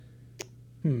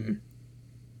Hmm.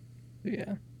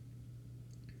 Yeah.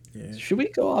 Yeah. Should we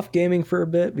go off gaming for a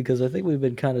bit? Because I think we've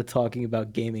been kind of talking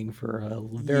about gaming for a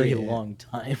very Yeah. long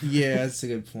time. Yeah, that's a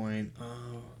good point.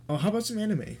 How about some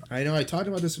anime? I know I talked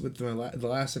about this with the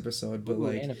last episode, but Ooh,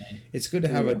 like, anime. it's good to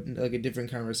have Ooh. a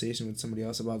different conversation with somebody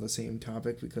else about the same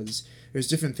topic because there's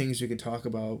different things we can talk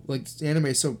about. Like, anime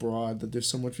is so broad that there's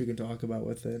so much we can talk about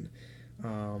with it.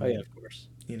 Oh yeah, Um, of course.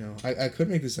 I could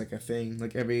make this like a thing,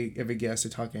 like every guest to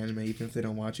talk anime, even if they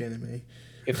don't watch anime.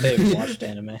 If they've watched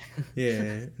anime.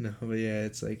 Yeah, no, but yeah,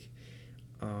 it's like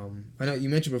I know you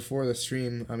mentioned before the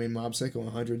stream. I mean, Mob Psycho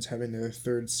 100's having their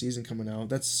third season coming out.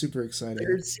 That's super exciting.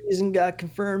 Third season got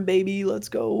confirmed, baby. Let's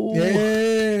go.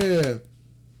 Yeah,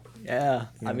 Yeah.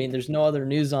 I yeah, mean, there's no other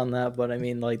news on that, but I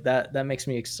mean, like that makes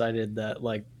me excited that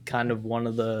like kind of one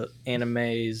of the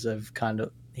animes of kind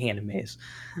of animes.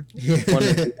 One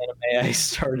of yeah. the anime I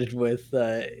started with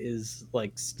is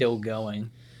like still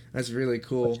going, That's really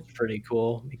which cool. is pretty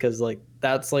cool because like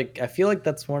I feel like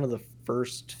that's one of the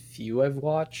first few I've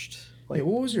watched. Yeah, Like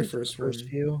what was your within the first first one?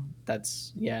 few.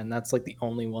 That's yeah, and that's like the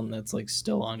only one that's like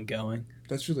still ongoing.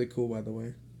 That's really cool, by the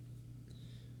way,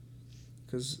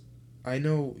 because I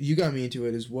know you got me into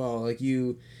it as well. Like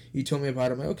you told me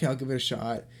about it. I'm like, okay, I'll give it a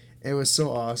shot. It was so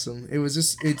awesome. It was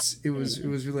just it Mhm.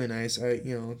 was really nice.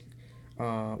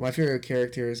 My favorite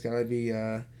character has got to be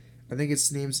I think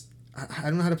its name's I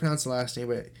don't know how to pronounce the last name,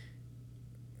 but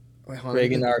wait, hold on.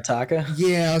 Reagan Arataka.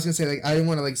 Yeah, I was gonna say like I didn't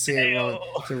want to like say it wrong.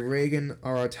 Ayo. So Reagan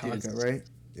Dude, Arataka, right?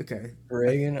 Okay.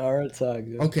 Reagan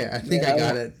Arataka. Okay, I think Man, I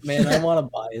got it. I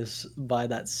want to buy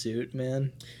that suit,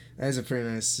 man. That is a pretty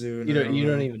nice suit. I don't You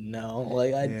don't know. even know.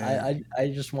 Like Yeah. I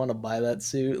just want to buy that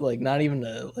suit. Like not even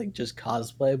to like just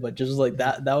cosplay, but just like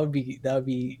Mhm. that would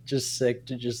be just sick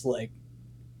to just like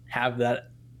have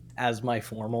that as my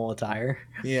formal attire.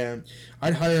 Yeah,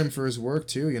 I'd hire him for his work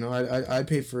too. I'd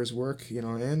pay for his work.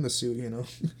 And the suit.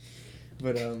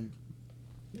 But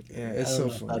yeah, I it's don't so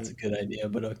know if that's a funny. good idea,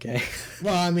 but okay.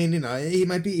 Well, I mean, he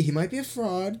might be a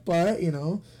fraud, but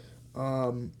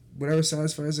whatever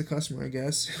satisfies the customer, I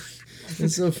guess.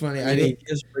 It's so funny. I I mean, he did.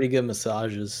 gives pretty good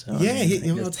massages, so I Yeah, mean, I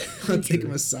guess that's I'll pretty take a true.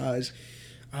 massage.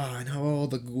 And how all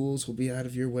the ghouls will be out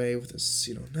of your way with this,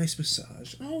 nice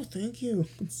massage. Oh, thank you.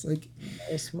 It's like,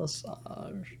 Nice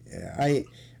massage. yeah, I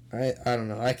don't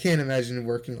know. I can't imagine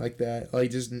working like that.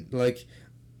 Like just like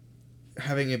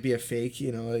having it be a fake.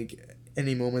 Like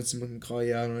any moment someone can call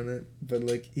you out on it. But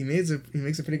like he makes a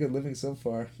pretty good living so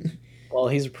far. Well,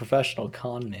 he's a professional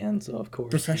con man, so of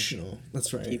course he's Professional.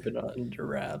 That's right. keep it under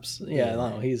wraps. Yeah, Yeah.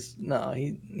 no,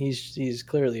 he's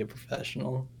clearly a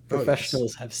professional. Oh yes.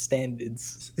 Professionals have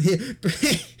standards.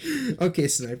 Okay,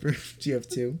 sniper.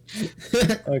 GF2.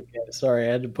 Okay, sorry,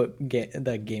 I had to put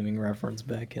that gaming reference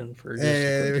back in for just a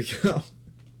Hey, there quick we second. go.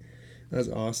 That's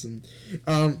awesome.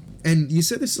 And you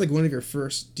said this is like one of your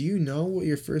first. Do you know what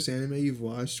your first anime you've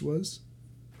watched was?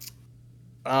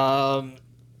 Um,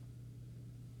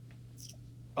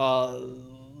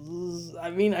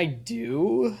 I mean, I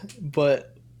do,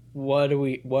 but what are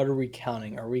we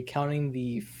counting? Are we counting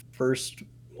the first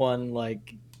one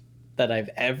like that I've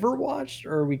ever watched,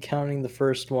 or are we counting the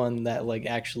first one that like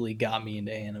actually got me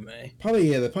into anime? Probably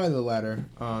the latter.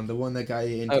 The one that got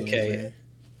you into Okay, anime.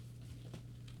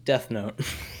 Death Note.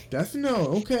 Death Note.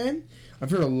 Okay. I've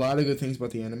heard a lot of good things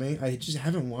about the anime. I just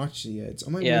haven't watched it yet. It's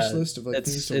on my wish Yeah, list of like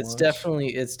things to watch.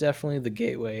 it's definitely the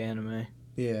gateway anime.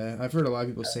 Yeah, I've heard a lot of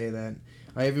people say that.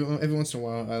 Every once in a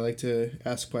while I like to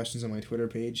ask questions on my Twitter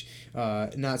page.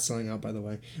 Not selling out, by the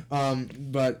way.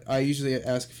 But I usually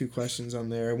ask a few questions on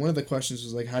there. One of the questions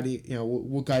was like, how do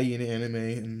what got you into anime,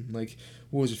 and like,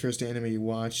 what was your first anime you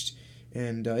watched?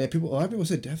 And yeah, a lot of people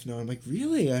said Death Note. I'm like,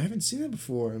 really? I haven't seen that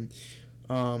before.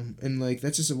 And like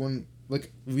that's just a one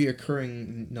like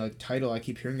reoccurring like title I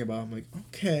keep hearing about. I'm like,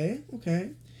 okay,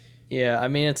 okay, Yeah, I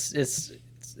mean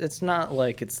it's not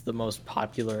like it's the most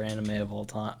popular anime of all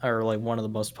time, or like one of the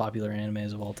most popular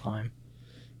animes of all time.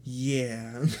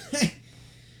 yeah.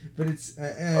 But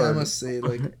I Or must say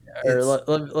like or it's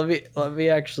let me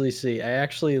actually see. I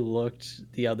actually looked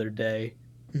the other day,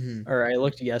 mhm. or I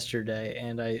looked yesterday,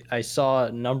 and I saw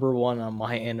number one on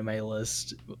my anime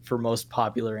list for most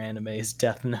popular animes,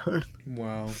 Death Note.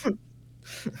 Wow.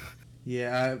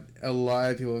 Yeah, a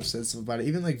lot of people have said stuff about it.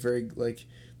 Even like very like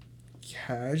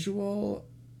casual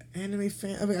anime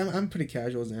fan. I mean, I'm pretty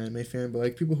casual as an anime fan, but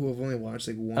like people who have only watched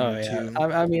like one Oh or yeah, two.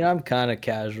 I mean I'm kind of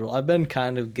casual. I've been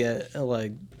kind of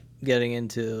getting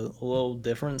into a little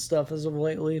different stuff as of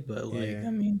lately, but like Yeah.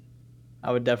 I mean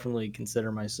I would definitely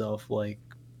consider myself like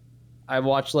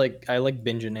I like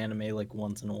binge an anime like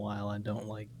once in a while. I don't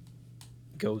like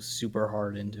go super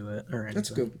hard into it or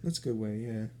That's anything. good. That's a good way.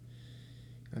 Yeah.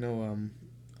 I know.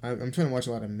 I'm trying to watch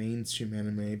a lot of mainstream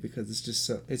anime because it's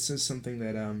just something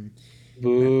that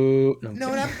Boo. No, I'm no,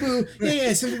 kidding. not boo. Yeah,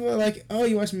 yeah. Some people are like, "Oh,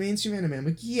 you watch mainstream anime?" I'm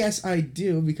like, "Yes, I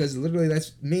do," because literally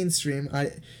that's mainstream.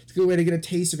 It's a good way to get a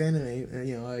taste of anime.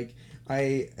 You know, like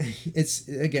I, it's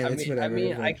again, it's I whatever.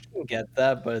 mean, I But can get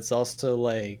that, but it's also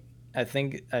like I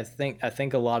think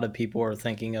a lot of people are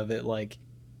thinking of it like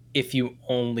if you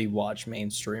only watch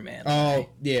mainstream anime. oh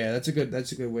yeah, that's a good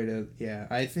way to yeah.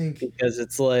 I think Because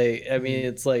it's like I mean mm,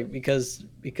 it's like because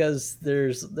there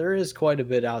is quite a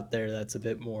bit out there that's a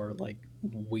bit more like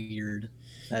weird.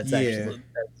 yeah,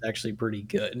 That's actually pretty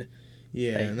good.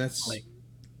 yeah, That and you that's like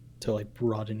to like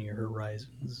broaden your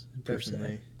horizons per se.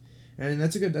 definitely. And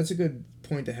that's a good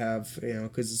point to have, you know,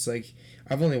 because it's like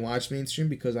I've only watched mainstream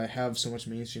because I have so much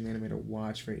mainstream anime to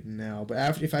watch right now. But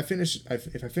after if I finish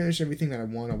everything that I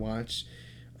want to watch,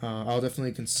 I'll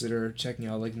definitely consider checking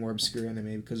out like more obscure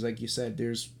anime because, like you said,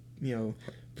 there's you know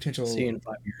See you potential. in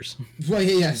 5 years. Well,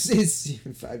 yeah, yes, it's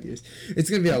even 5 years. It's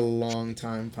gonna be a long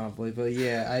time probably, but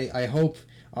yeah, I hope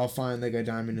I'll find like a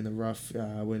diamond in the rough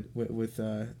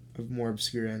with more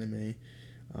obscure anime.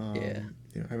 Yeah.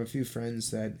 You know, I have a few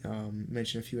friends that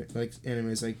mention a few like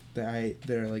animes like that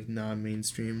are like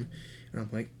non-mainstream, and I'm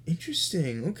like,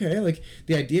 interesting, okay, like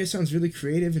the idea sounds really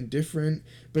creative and different,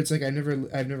 but it's like I've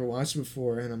never watched it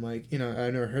before, and I'm like, you know,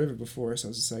 I've never heard of it before, so I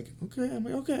was just like, okay, I'm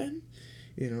like, okay,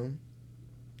 you know,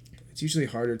 it's usually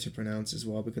harder to pronounce as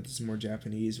well because it's more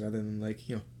Japanese rather than like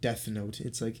you know Death Note.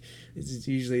 It's like it's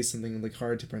usually something like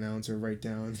hard to pronounce or write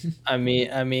down. I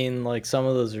mean, like some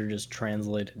of those are just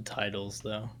translated titles,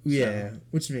 though. So Yeah,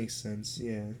 which makes sense.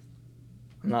 Yeah.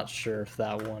 I'm not sure if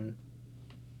that one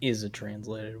is a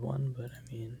translated one, but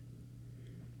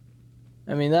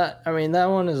I mean that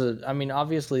one is a. I mean,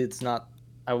 obviously, it's not.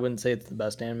 I wouldn't say it's the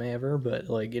best anime ever, but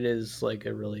like it is like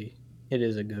a really, it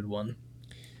is a good one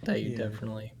that you Yeah.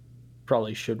 definitely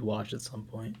probably should watch at some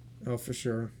point. Oh, for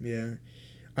sure. Yeah.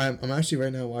 I'm actually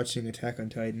right now watching Attack on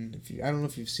Titan. If you, I don't know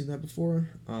if you've seen that before.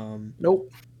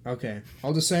 Nope, Okay.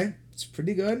 I'll just say it's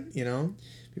pretty good. You know,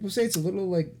 people say it's a little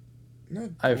like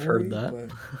not I've heard gory, that.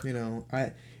 but you know,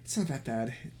 it's not that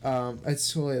bad.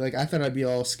 It's totally like I thought I'd be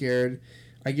all scared.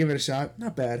 I give it a shot.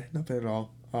 Not bad. Not bad at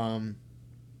all.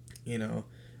 You know,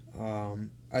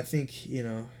 I think you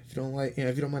know if you don't like you know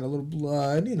if you don't mind a little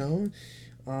blood, you know,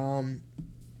 um,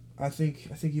 I think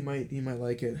you might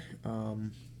like it.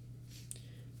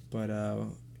 But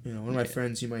you know, one of my Yeah.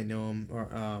 friends, you might know him,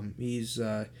 or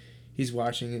he's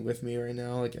watching it with me right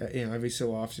now. Like you know, every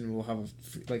so often we'll have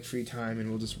like free time and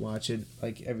we'll just watch it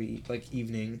like every like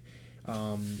evening,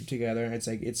 together. And it's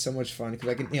like it's so much fun because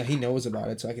I can you know he knows about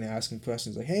it, so I can ask him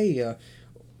questions like, hey.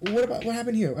 What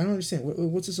happened here? I don't understand.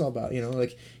 What's this all about? You know,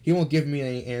 like he won't give me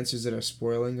any answers that are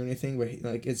spoiling or anything, but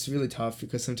like it's really tough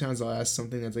because sometimes I'll ask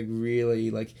something that's like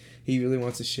really like he really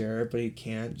wants to share it, but he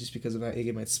can't just because of that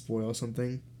it might spoil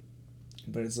something.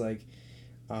 But it's like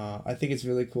I think it's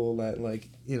really cool that like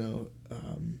you know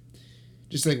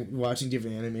just like watching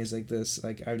different animes like this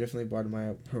like I've definitely broadened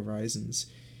my horizons,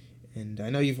 and I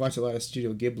know you've watched a lot of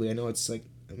Studio Ghibli. I know it's like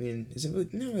I mean is it really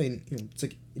not really you know it's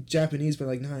like Japanese but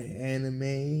like not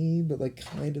anime but like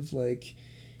kind of like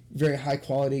very high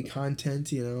quality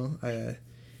content, you know.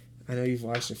 I know you've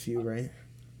watched a few, right?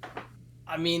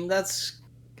 I mean, that's.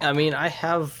 I mean, I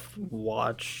have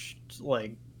watched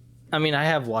like. I mean, I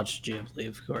have watched Ghibli,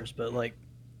 of course, but like,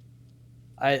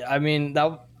 I mean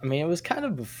that. I mean, it was kind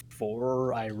of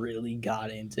before I really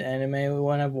got into anime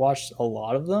when I've watched a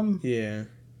lot of them, Yeah.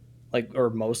 like or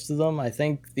most of them. I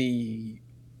think the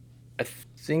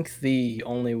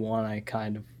only one I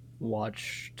kind of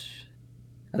watched.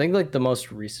 I think like the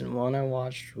most recent one I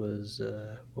watched was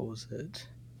what was it?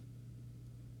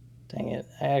 Dang it!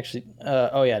 I actually.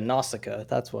 Oh yeah, Nausicaa.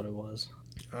 That's what it was,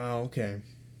 Oh, okay.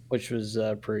 which was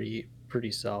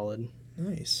pretty solid.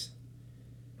 Nice.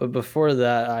 But before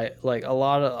that, I like a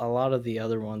lot of the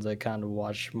other ones I kind of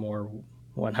watched more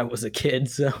when I was a kid.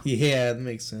 So Yeah, that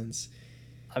makes sense.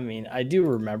 I mean, I do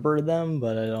remember them,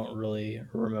 but I don't really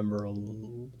remember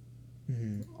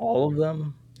Hmm. all of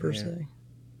them per Yeah. se.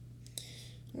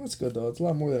 Well, that's good though. It's a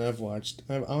lot more than I've watched.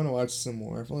 I want to watch some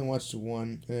more. I've only watched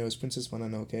one, and it was Princess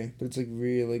Mononoke, but it's like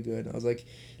really good. I was like,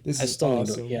 this I is still need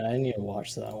to, awesome. yeah, I need to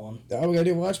watch that one. Oh, we gotta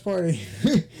do a watch party.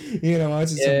 You know,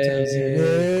 watch it sometime soon.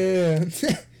 Yay!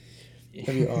 Yeah,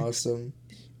 that'd be awesome.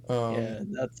 Um,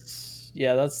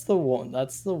 Yeah, that's the one.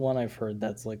 That's the one I've heard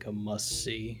that's like a must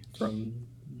see from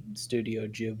Studio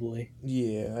Ghibli.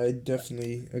 yeah, I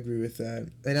definitely agree with that.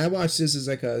 And I watched this as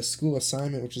like a school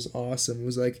assignment, which is awesome. It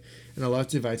was like an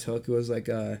elective I took. It was like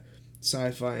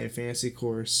sci-fi and fantasy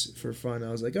course for fun.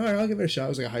 I was like, all right, I'll give it a shot. It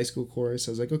was like a high school course.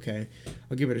 I was like, okay,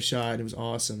 I'll give it a shot. And it was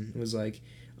awesome. It was like,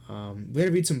 we had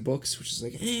to read some books, which is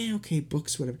like, okay,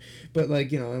 books, whatever. But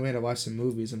like, we had to watch some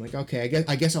movies. I'm like, okay,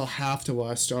 I guess I'll have to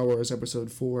watch Star Wars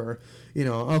Episode 4.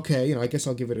 Okay, I guess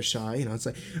I'll give it a shot. It's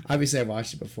like, obviously I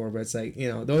watched it before, but it's like,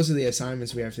 those are the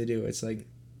assignments we have to do. It's like,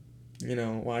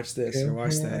 watch this or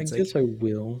watch that. It's I guess I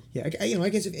will. Yeah, I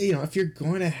guess if you're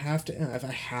going to have to, if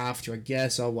I have to, I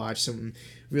guess I'll watch some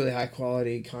really high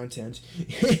quality content.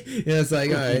 It's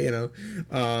like, all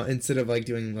right, instead of like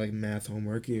doing like math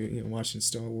homework, watching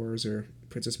Star Wars or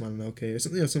Princess Mononoke or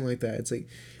something, something like that. It's like,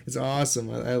 it's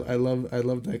awesome. I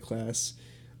love that class,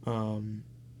 but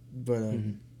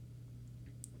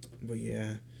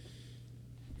yeah,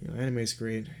 anime is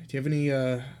great. Do you have any?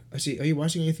 Actually, are you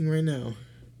watching anything right now,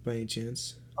 by any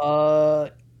chance?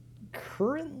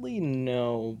 Currently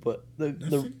no, but the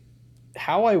Nothing?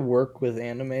 how I work with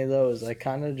anime though is I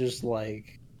kind of just once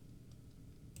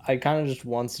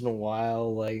in a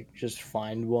while like just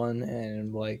find one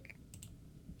and like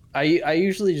I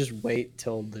usually just wait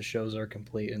till the shows are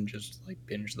complete and just like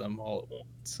binge them all at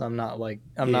once. I'm not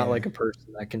Yeah. like a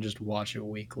person that can just watch it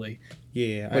weekly,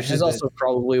 Yeah, I which had is that. also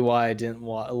probably why I didn't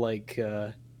watch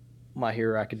My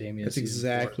Hero Academia That's season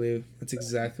 4.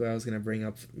 exactly what I was gonna bring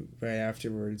up right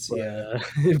afterwards. But,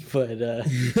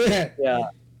 Yeah. yeah,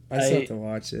 I still have to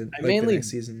watch it. I Like the mainly next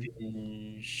season.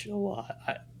 binge a lot.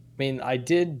 I mean, I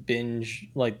did binge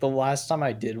like the last time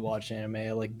I did watch anime.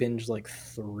 I like binged like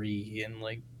 3 in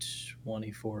like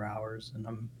 24 hours, and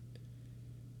I'm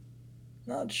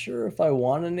not sure if I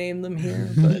want to name them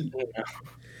here, but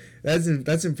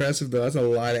That's impressive though. That's a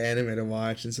lot of anime to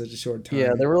watch in such a short time.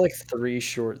 yeah, there were like 3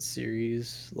 short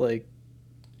series, like,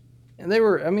 and they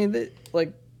were. I mean, they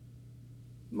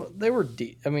were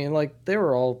I mean, like they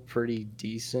were all pretty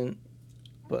decent,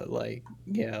 but like,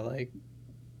 yeah, like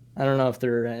I don't know if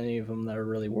there are any of them that are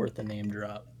really worth a name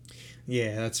drop.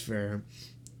 Yeah, that's fair.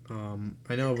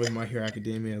 I know with My Hero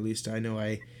Academia, at least I know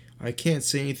I can't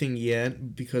say anything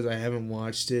yet because I haven't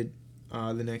watched it,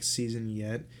 the next season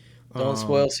yet. Don't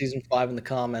spoil season 5 in the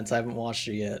comments. I haven't watched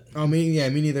it yet. Me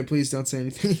neither. Please don't say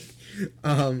anything.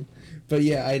 But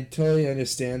yeah, I totally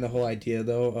understand the whole idea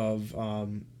though of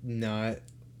not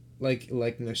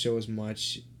liking the show as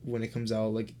much when it comes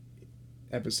out like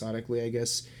episodically, I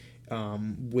guess.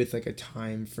 With like a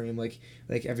time frame, like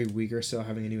every week or so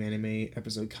having a new anime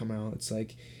episode come out. It's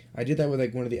like I did that with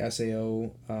like one of the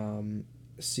SAO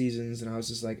seasons, and I was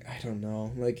just like, I don't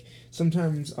know. Like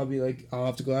sometimes I'll be like, I'll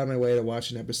have to go out of my way to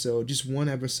watch an episode, just one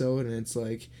episode, and it's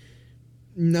like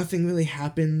nothing really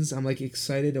happens. I'm like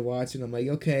excited to watch it. I'm like,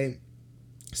 okay,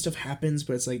 stuff happens,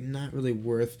 but it's like not really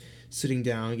worth sitting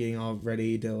down, getting all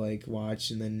ready to like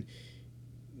watch, and then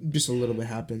just a little bit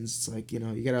happens. It's like, you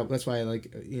gotta, that's why I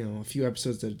like, a few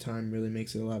episodes at a time really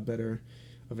makes it a lot better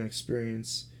of an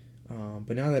experience.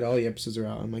 But now that all the episodes are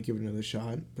out, I might give it another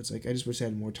shot. But it's like, I just wish I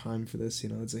had more time for this.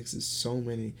 It's like there's so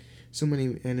many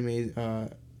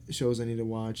anime shows I need to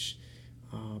watch.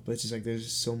 But it's just like there's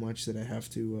just so much that I have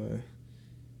to.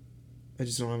 I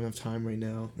just don't have enough time right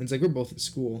now. And it's like we're both in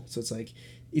school, so it's like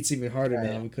it's even harder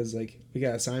now because like we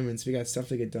got assignments, we got stuff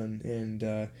to get done,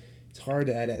 and it's hard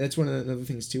to add. That's one of the other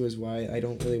things too is why I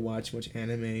don't really watch much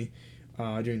anime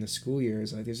during the school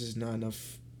years. Like there's just not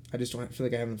enough. I just don't feel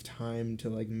like I have enough time to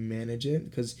like manage it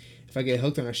because if I get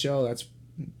hooked on a show, that's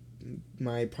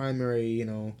my primary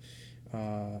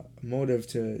motive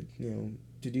to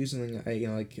to do something.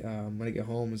 When I get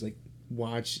home is like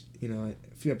watch a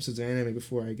few episodes of anime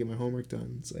before I get my homework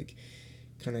done. It's like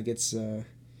kind of gets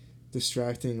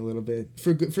distracting a little bit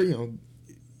for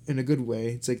in a good way.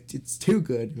 It's like it's too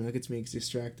good. It gets me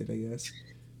distracted, I guess.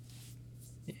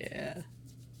 Yeah.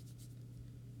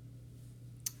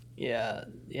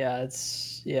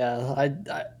 It's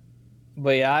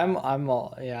but yeah, I'm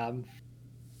all I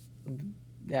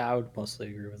would mostly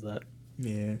agree with that.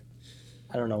 Yeah.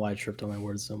 I don't know why I tripped on my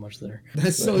words so much there.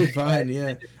 That's totally fine.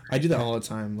 Yeah, I do that all the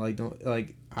time. Like don't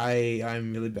like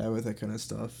I'm really bad with that kind of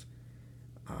stuff.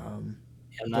 I'm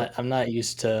not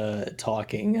used to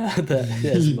talking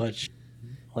as much.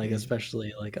 Like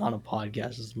especially like on a podcast.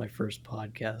 This is my first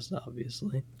podcast,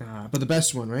 obviously. But the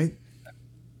best one, right?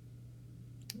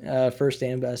 First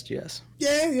and best, yes.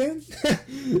 Yeah.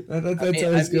 That's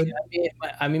always good.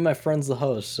 I mean, my friend's the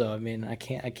host, so I mean, I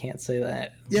can't say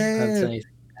that. Yeah. That's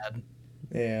anything bad.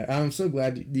 Yeah, I'm so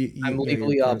glad I'm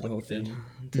legally obligated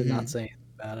to not say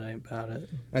anything about it.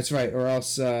 That's right, or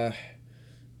else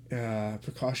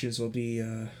precautions will be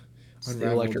unraveled.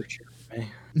 The electric chair.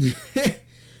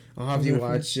 I'll have you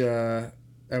watch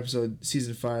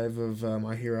season 5 of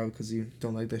My Hero because you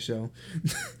don't like the show.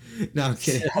 No, I'm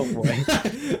kidding. Oh, boy.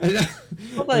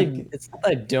 It's not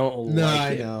that I don't No, like I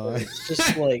it. know. But it's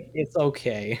just like it's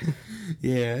okay.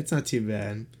 Yeah, it's not too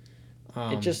bad.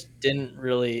 It just didn't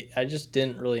really. I just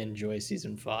didn't really enjoy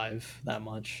season 5 that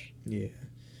much. Yeah,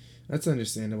 that's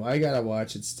understandable. I gotta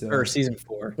watch it still. Or season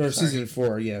 4. Or sorry. season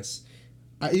 4, yes.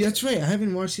 That's right. I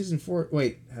haven't watched season 4.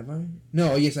 Wait, have I?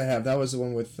 No, yes, I have. That was the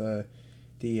one with the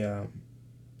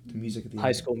music at the High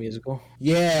end. School Musical.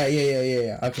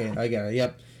 Yeah. Okay, I got it.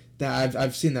 Yep,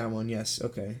 I've seen that one. Yes.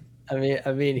 Okay.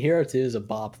 I mean, Hero 2 is a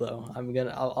bop though.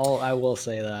 I will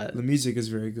say that. The music is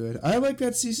very good. I like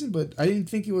that season, but I didn't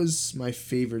think it was my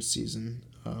favorite season.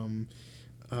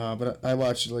 But I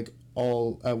watched it like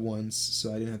all at once, so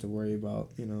I didn't have to worry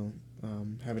about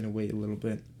having to wait a little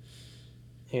bit.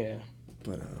 Yeah.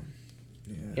 But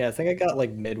Yeah, I think I got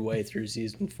like midway through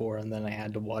season 4, and then I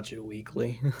had to watch it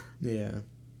weekly, yeah.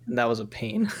 and that was a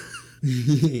pain.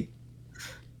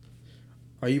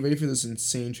 Are you ready for this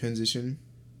insane transition?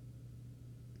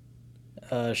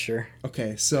 Sure.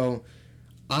 Okay, so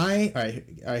all right,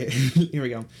 here we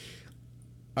go.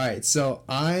 All right, so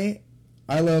I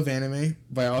love anime,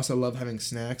 but I also love having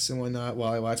snacks and whatnot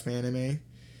while I watch my anime.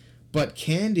 But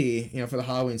candy, for the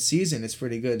Halloween season, it's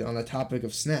pretty good on the topic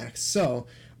of snacks. So,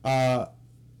 do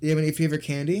you have any favorite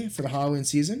candy for the Halloween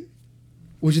season?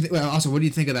 What do you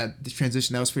think of that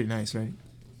transition? That was pretty nice, right?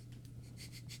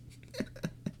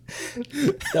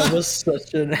 That was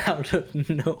such an out of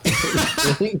nowhere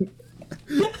thing.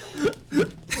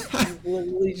 I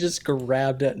literally just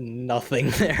grabbed at nothing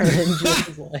there and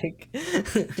just like,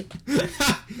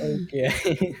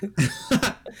 okay.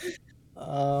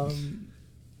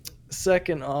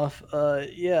 Second off,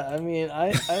 yeah, I mean,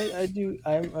 I'm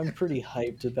pretty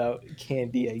hyped about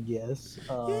candy, I guess.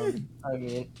 I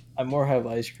mean, I more have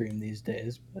ice cream these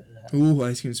days, but Ooh,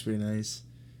 ice cream's pretty nice.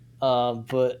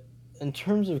 but in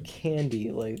terms of candy,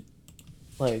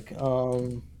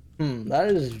 that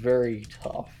is very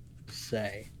tough to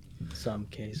say in some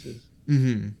cases.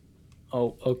 Mm-hmm.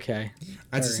 Oh, okay.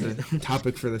 That's just a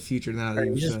topic for the future now. Are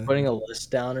you just putting a list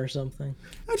down or something?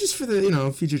 Just for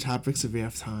the future topics if we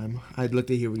have time. I'd like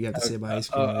to hear what you have to say about ice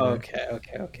cream. Okay.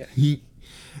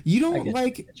 You don't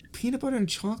like peanut butter and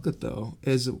chocolate though,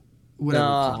 is what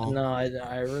I recall. No,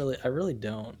 I really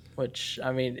don't. Which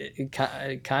I mean, it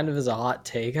kind of is a hot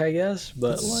take, I guess,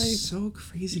 but it's so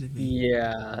crazy to me.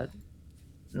 Yeah,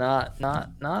 not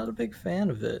a big fan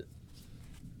of it.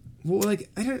 Well, I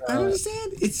don't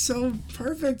understand. It's so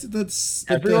perfect. That's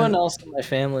everyone else in my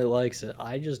family likes it.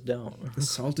 I just don't. The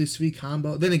salty sweet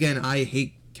combo. Then again, I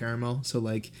hate caramel. So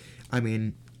I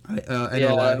mean, I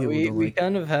know a lot of people don't like. We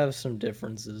kind of have some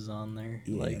differences on there.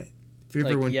 Yeah.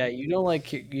 You don't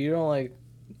like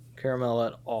caramel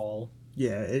at all.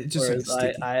 Yeah, it just whereas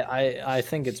I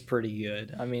think it's pretty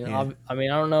good. I mean, I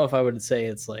don't know if I would say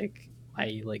it's like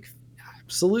my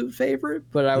absolute favorite,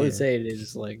 but I would say it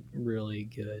is really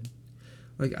good.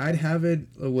 I'd have it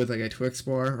with a Twix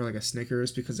bar or a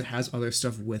Snickers because it has other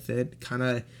stuff with it. Kind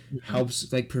of helps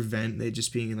prevent it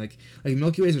just being like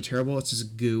Milky Ways are terrible. It's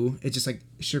just goo. It's just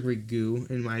sugary goo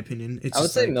in my opinion. I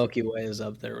would say Milky Way is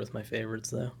up there with my favorites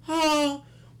though. Oh,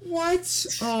 what?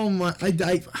 Oh my! I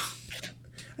don't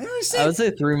understand. I would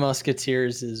say Three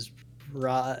Musketeers is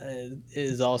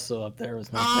also up there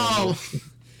with my favorites.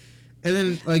 And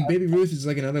then Baby Ruth is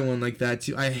another one like that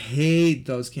too. I hate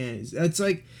those candies. It's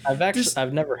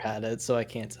I've never had it, so I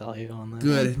can't tell you on that.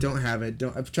 Good, don't have it.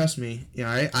 Don't trust me.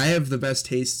 Yeah, I have the best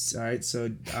tastes. All right, so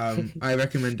I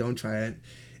recommend don't try it.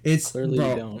 It's clearly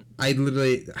you don't. I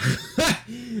literally,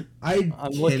 I'm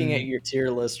looking at your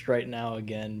tier list right now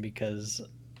again because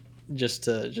just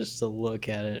to look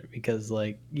at it because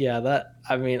I watched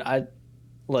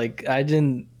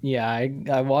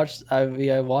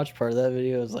part of that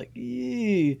video. I was like,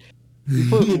 you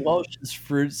put Welch's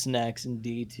fruit snacks in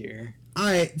D tier.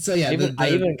 Alright, so yeah, I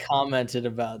even commented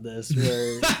about this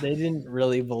where they didn't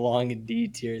really belong in D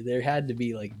tier. There had to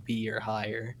be B or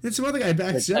higher. It's one thing I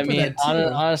backed up. I mean,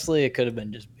 honestly, it could have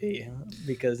been just B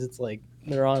because it's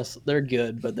they're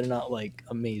good, but they're not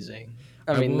amazing.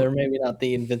 I mean, they're maybe not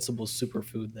the invincible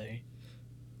superfood they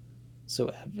so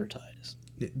advertise.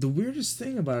 The weirdest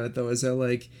thing about it though is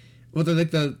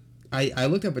that I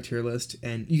looked up a tier list,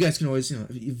 and you guys can always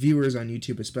viewers on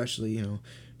YouTube especially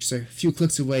just a few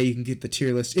clicks away you can get the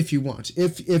tier list if you want.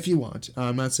 If you want,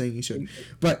 I'm not saying you should,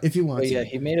 but if you want. But yeah,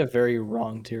 he made a very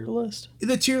wrong tier list.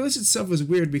 The tier list itself was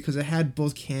weird because it had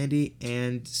both candy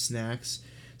and snacks.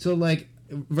 So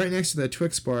right next to the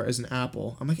Twix bar is an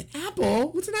apple. I'm like, an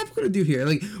apple? What's an apple gonna do here?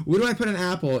 Like, where do I put an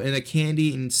apple in a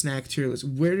candy and snack tier list?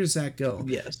 Where does that go?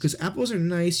 Yes. Because apples are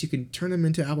nice. You can turn them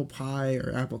into apple pie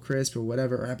or apple crisp or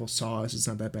whatever, or apple sauce. It's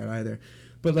not that bad either.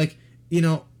 But like,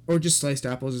 or just sliced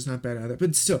apples is not bad either.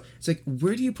 But still, it's like,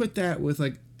 where do you put that with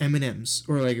like M&Ms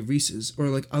or like Reese's or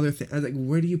like other things? Like,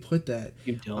 where do you put that?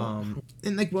 You don't.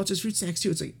 And like Welch's fruit snacks too.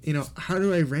 It's like, how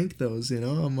do I rank those?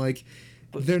 I'm like,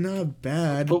 they're not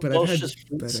bad, but I've had fruit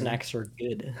better. snacks are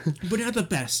good. But not the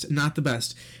best. Not the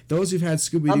best. Those who've had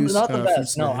Scooby Doo's Not the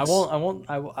best. fruit No, snacks.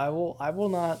 I will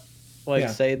not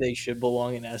say they should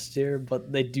belong in S tier,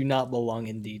 but they do not belong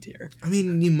in D tier. I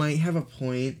mean, you might have a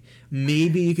point.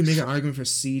 Maybe you can make an argument for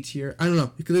C tier. I don't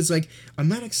know, because it's like, I'm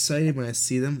not excited when I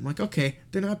see them. I'm like, okay,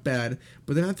 they're not bad,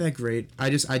 but they're not that great. I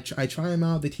try them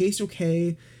out. They taste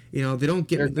okay. They don't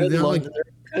get me. They're like, they're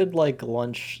good like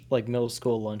lunch, like middle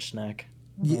school lunch snack.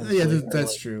 Yeah,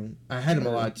 that's true. I had them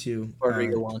a lot too. Or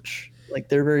your lunch. Like,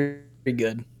 they're very, very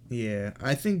good. Yeah,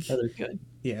 I think they're good.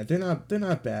 Yeah, they're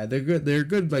not bad. They're good. They're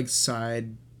good like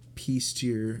side piece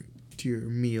to your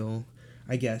meal,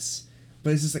 I guess.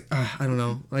 But it's just like, I don't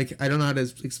know. Like, I don't know how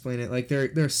to explain it. Like,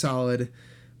 they're solid,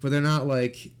 but they're not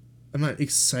like, I'm not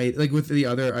excited. Like with the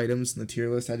other items in the tier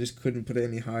list, I just couldn't put it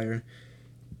any higher.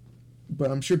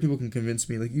 But I'm sure people can convince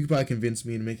me. Like, you could probably convince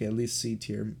me to make it at least C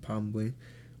tier, probably.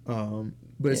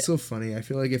 But it's so funny. I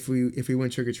feel like if we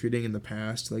went trick or treating in the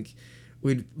past, like,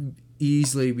 we'd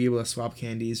easily be able to swap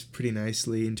candies pretty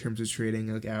nicely in terms of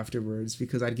trading like afterwards,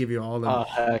 because I'd give you all the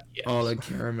all the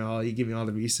caramel, you give me all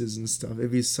the Reese's and stuff.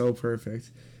 It'd be so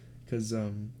perfect. Because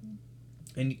and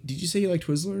did you say you like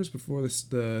Twizzlers before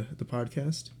the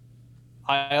podcast?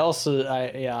 I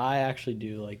actually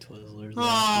do like Twizzlers.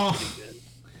 Oh. Pretty good.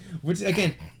 Which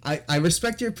again, I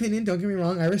respect your opinion. Don't get me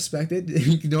wrong. I respect it.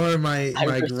 Ignore my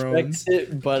groans.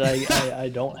 It, but I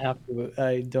don't have to.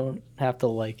 I don't have to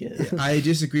like it. I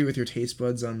disagree with your taste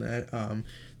buds on that.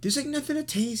 There's like nothing to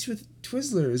taste with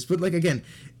Twizzlers, but like again,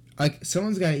 like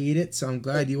someone's got to eat it. So I'm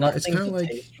glad you are. It's kind of like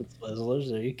taste with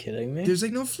Twizzlers. Are you kidding me? There's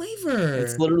like no flavor.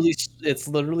 It's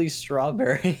literally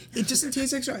strawberry. It doesn't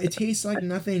taste like strawberry. It tastes like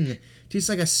nothing. It tastes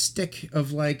like a stick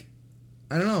of like,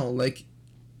 I don't know, like.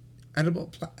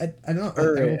 Edible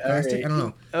edible plastic. I don't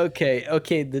know. Okay.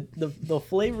 The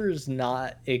flavor is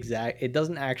not exact. It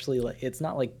doesn't actually like. It's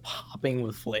not like popping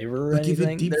with flavor or like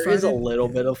anything. There is a little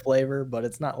bit of flavor, but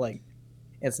it's not like.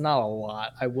 It's not a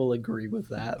lot. I will agree with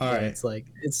that. But right. It's like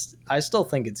I still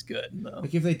think it's good though.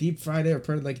 Like if they deep fried it or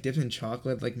put it like dipped in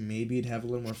chocolate, like maybe it'd have a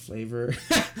little more flavor.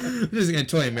 I'm just gonna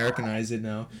totally Americanize it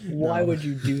now. Why would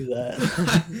you do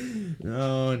that?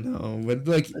 No, but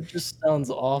like that just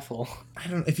sounds awful. I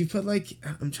don't. If you put like,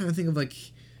 I'm trying to think of like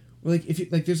if you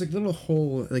like, there's like a little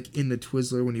hole like in the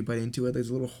Twizzler when you bite into it. There's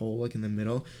a little hole like in the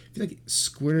middle. If you like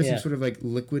squirt some sort of like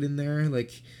liquid in there,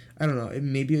 like I don't know,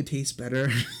 maybe it would taste better.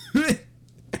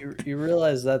 You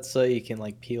realize that's so you can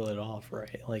like peel it off,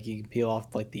 right? Like you can peel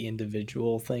off like the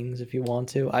individual things if you want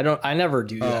to. I never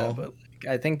do that, but like,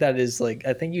 I think that is like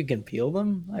I think you can peel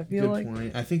them. I feel Good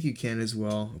point. I think you can as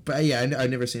well. But yeah,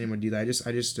 I've never seen anyone do that.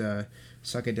 I just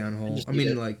suck it down whole. I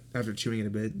mean, like after chewing it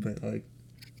a bit, but like,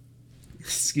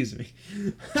 excuse me.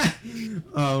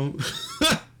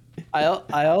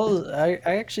 I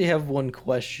actually have one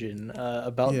question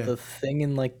about the thing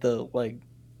in like the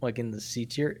like in the C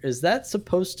tier. Is that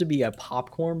supposed to be a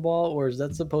popcorn ball or is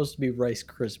that supposed to be Rice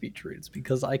Krispie treats?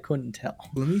 Because I couldn't tell.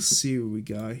 Let me see what we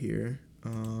got here.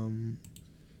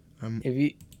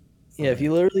 If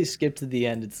you literally skip to the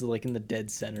end, it's like in the dead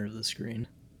center of the screen.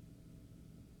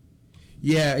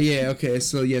 Yeah, okay.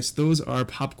 So yes, those are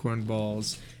popcorn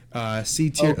balls.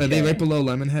 C tier. Okay. Are they right below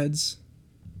lemon heads?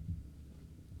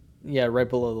 Yeah, right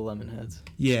below the lemon heads.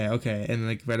 Yeah, okay, and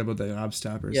like right above the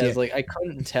gobstoppers. Yeah, it's like I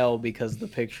couldn't tell because the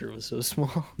picture was so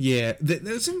small. Yeah,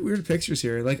 there's some weird pictures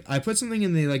here. Like I put something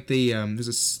in the there's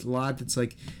a slot that's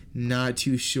like not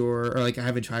too sure, or like I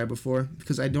haven't tried it before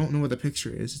because I don't know what the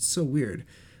picture is. It's so weird.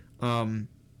 Yeah,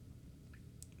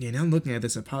 now I'm looking at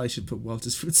this. I probably should put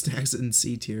Welch's Fruit Snacks in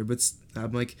C tier, but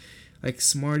I'm like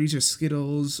Smarties or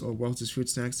Skittles or Welch's Fruit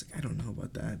Snacks. I don't know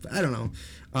about that, but I don't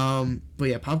know. But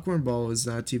yeah, popcorn ball is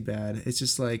not too bad. It's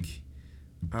just like,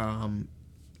 I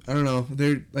don't know.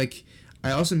 They're like, I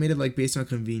also made it like based on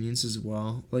convenience as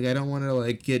well. Like I don't want to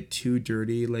like get too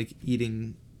dirty like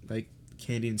eating like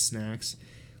candy and snacks,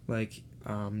 like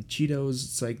Cheetos.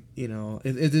 It's like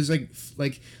if there's like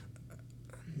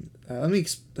let me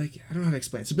I don't know how to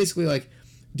explain. So basically like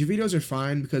Doritos are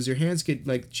fine because your hands get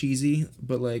like cheesy,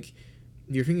 but like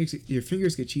your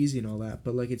fingers get cheesy and all that,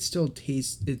 but like it still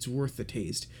tastes. It's worth the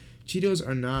taste. Cheetos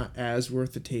are not as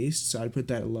worth the taste, so I'd put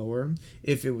that lower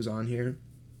if it was on here.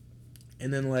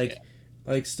 And then like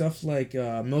stuff like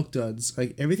Milk Duds,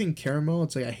 like everything caramel,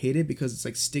 it's like I hate it because it's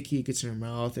like sticky, it gets in your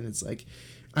mouth, and it's like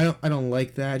I don't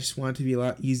like that. I just want it to be a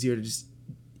lot easier to just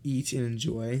eat and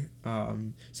enjoy.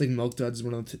 It's like Milk Duds is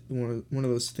one of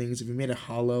those things. If you made it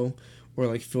hollow or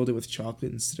like filled it with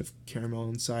chocolate instead of caramel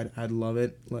inside, I'd love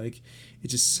it. Like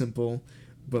it's just simple,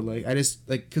 but like I just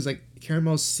like because like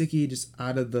caramel's sticky just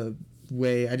out of the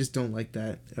way. I just don't like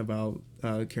that about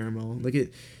caramel. Like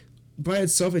it by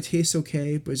itself, it tastes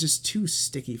okay, but it's just too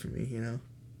sticky for me. You know.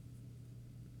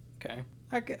 Okay.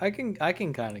 I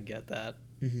can kind of get that.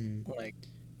 Mm-hmm. Like,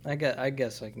 I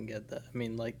guess I can get that. I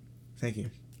mean, like, Thank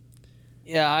you.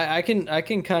 yeah, I can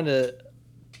kind of.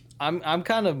 I'm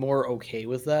kind of more okay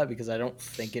with that because I don't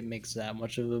think it makes that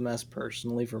much of a mess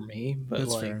personally for me. But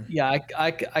That's like, fair. yeah,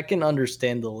 I can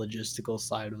understand the logistical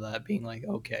side of that being like,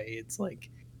 okay, it's like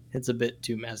it's a bit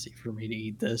too messy for me to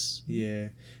eat this, Yeah.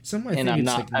 Some might and think it's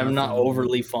like I'm not nothing, but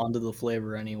overly fond of the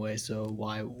flavor anyway. So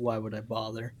why would I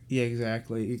bother? yeah,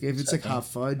 exactly. If it's like So hot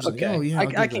fudge, like okay, oh yeah,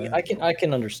 I'll do that. I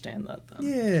can understand that then.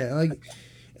 Yeah, like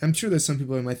I'm sure there's some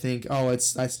people who might think, oh,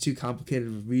 that's too complicated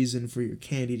of a reason for your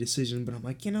candy decision, but I'm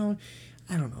like, I don't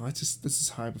know. It's just this is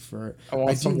how I prefer it. I I want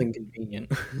do. something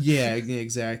convenient, Yeah,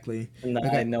 exactly. and that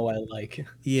Like I know I like.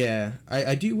 yeah,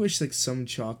 I do wish like some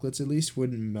chocolates at least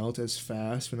wouldn't melt as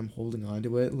fast when I'm holding on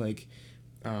to it. Like,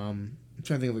 I'm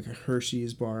trying to think of like a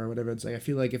Hershey's bar or whatever. It's like I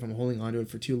feel like if I'm holding on to it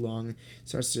for too long, it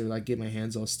starts to like get my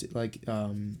hands all like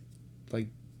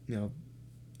you know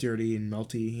dirty and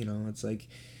melty. It's like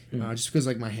just because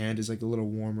like my hand is like a little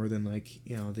warmer than like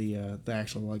the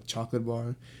actual like chocolate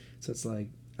bar, so it's like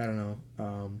I don't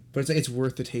know, but it's like it's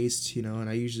worth the taste, and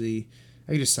I can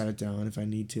just set it down if I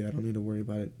need to. I don't need to worry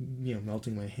about it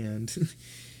melting my hand.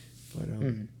 But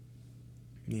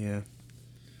yeah,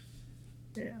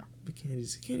 Yeah. but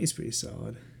candy's pretty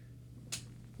solid.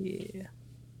 Yeah.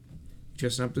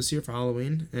 Dressing up this year for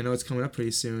Halloween. I know it's coming up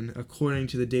pretty soon, according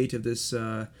to the date of this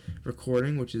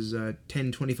recording, which is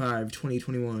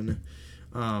 10/25/2021.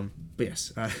 But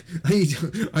yes,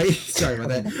 sorry about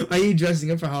that. Are you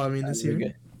dressing up for Halloween this year?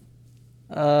 Good.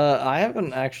 I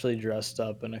haven't actually dressed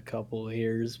up in a couple of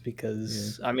years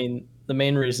because I mean the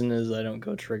main reason is I don't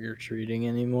go trick or treating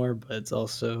anymore, but it's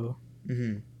also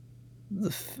Mm-hmm.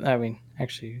 I mean,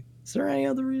 actually, is there any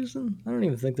other reason? I don't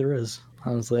even think there is.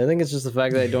 Honestly, I think it's just the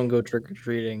fact that I don't go trick or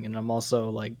treating, and I'm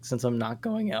also like, since I'm not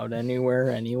going out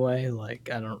anywhere anyway, like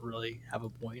I don't really have a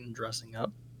point in dressing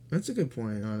up. That's a good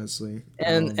point, honestly.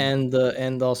 And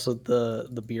also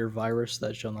the beer virus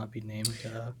that shall not be named.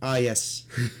 Yes.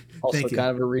 Also, Thank you. kind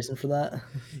of a reason for that.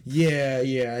 Yeah,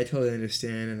 I totally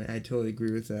understand, and I totally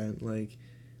agree with that. Like,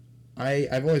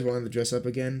 I've always wanted to dress up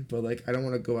again, but like I don't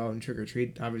want to go out and trick or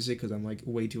treat, obviously, because I'm like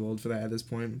way too old for that at this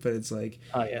point. But it's like,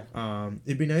 Oh yeah,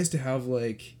 it'd be nice to have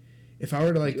like, if I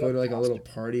were to like you go have to a like a little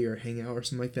costume. party or hang out or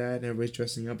something like that, and everybody's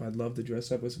dressing up, I'd love to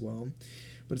dress up as well.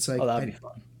 But it's Oh, like, that'd be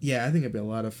fun. yeah, I think it'd be a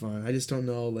lot of fun. I just don't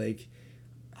know, like,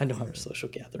 I don't have a social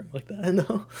gathering like that.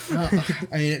 No.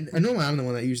 I know I'm the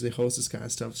one that usually hosts this kind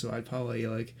of stuff, so I'd probably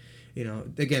like,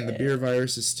 again, the beer Yeah.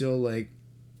 virus is still like,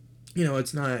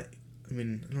 it's not. I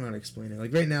mean, I don't know how to explain it.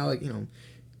 Like right now, like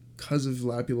because of a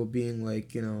lot of people being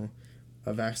like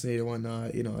vaccinated and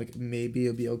whatnot, like maybe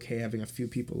it'll be okay having a few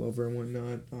people over and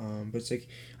whatnot. But it's like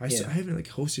Yeah. I haven't like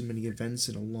hosted many events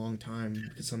in a long time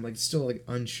because I'm like still like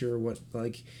unsure what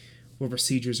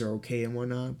procedures are okay and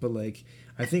whatnot. But like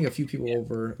I think a few people Yeah.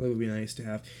 over it would be nice to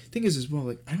have. Thing is as well,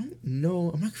 like I don't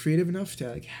know, I'm not creative enough to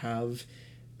like have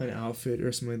an outfit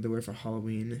or something to wear for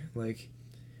Halloween. Like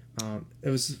it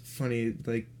was funny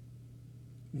like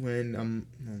when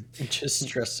Just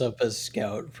dress up as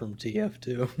Scout from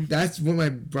TF2. that's what my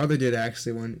brother did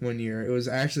actually one year. It was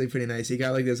actually pretty nice. He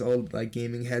got like this old like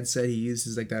gaming headset. He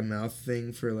uses like that mouth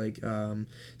thing for like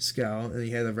Scout, and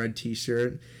he had a red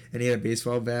T-shirt and he had a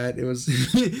baseball bat. It was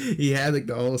he had like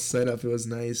the whole setup. It was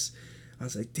nice. I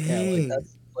was like, Yeah, like dang.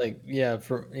 that's like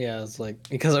it's like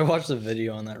because I watched a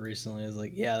video on that recently. It's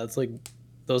like that's like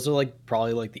those are like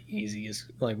probably like the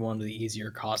easiest like one of the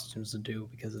easier costumes to do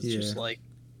because it's Yeah, just like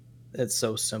it's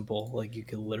so simple. Like you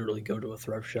can literally go to a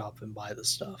thrift shop and buy the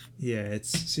stuff. yeah. It's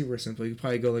super simple. You could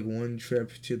probably go like one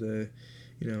trip to the,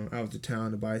 out of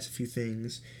town to buy a few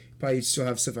things. Probably still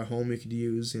have stuff at home you could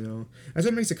use. That's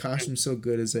what makes a costume so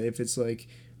good is that if it's like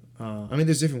I mean,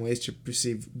 there's different ways to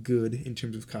perceive good in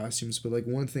terms of costumes, but like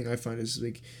one thing I find is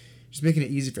like just making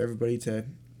it easy for everybody to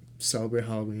celebrate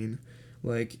Halloween.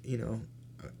 Like,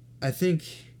 I think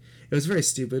it was very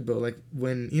stupid, but like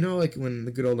when like when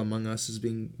the good old Among Us is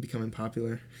becoming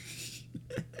popular.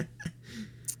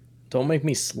 Don't make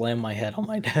me slam my head on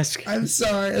my desk. I'm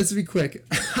sorry. Let's be quick.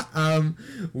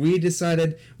 We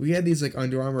decided we had these like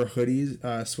Under Armour hoodies,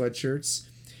 sweatshirts.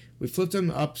 We flipped them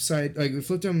we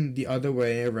flipped them the other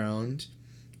way around,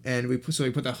 and we put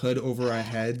the hood over our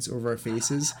heads, over our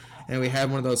faces, and we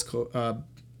had one of those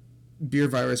beer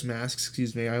virus masks.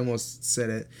 Excuse me, I almost said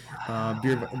it.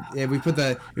 Yeah, we put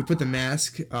the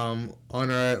mask on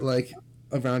our like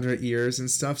around our ears and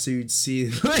stuff, so you'd see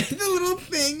like the little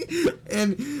thing,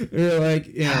 and we're like,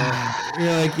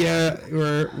 yeah,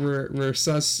 we're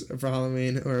sus for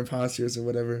Halloween or imposters or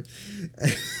whatever.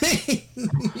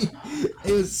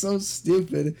 It was so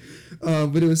stupid,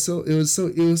 but it was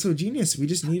so genius. We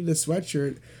just needed a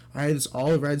sweatshirt. I had this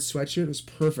all red sweatshirt. It was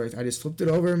perfect. I just flipped it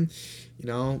over,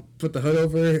 put the hood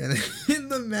over, and then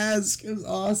the mask. It was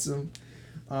awesome.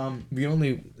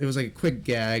 It was like a quick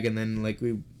gag, and then like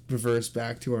we reversed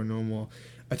back to our normal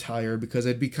attire because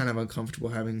it'd be kind of uncomfortable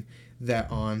having that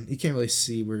on. You can't really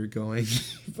see where you're going,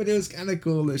 but it was kind of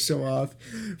cool to show off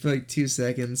for like 2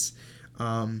 seconds.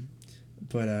 Yeah.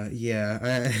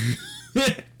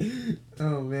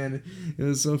 Oh man, it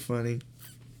was so funny.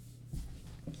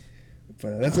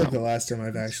 But that's like the last time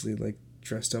I've actually like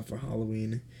dressed up for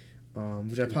Halloween,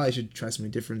 which I probably should try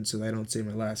something different so that I don't say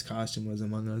my last costume was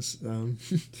Among Us.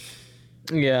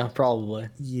 Yeah, probably.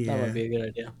 Yeah, That might be a good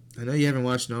idea. I know you haven't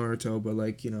watched Naruto, but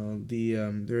like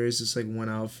there is this like one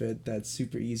outfit that's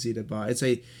super easy to buy. It's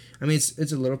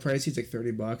it's a little pricey. It's like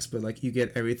 $30, but like you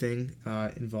get everything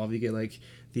involved. You get like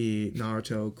the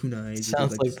Naruto kunais.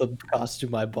 Sounds like the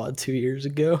costume I bought 2 years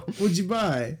ago. What'd you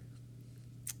buy?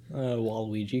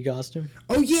 Waluigi costume.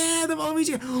 Oh yeah, the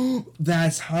Waluigi.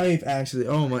 That's hype, actually.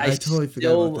 Oh my, I totally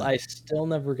forgot about that. I still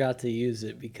never got to use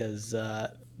it because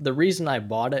the reason I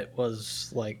bought it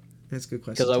was like that's a good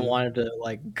question. because I wanted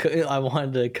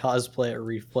to cosplay at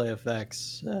Replay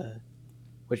Effects,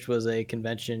 which was a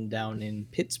convention down in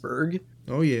Pittsburgh.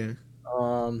 Oh yeah.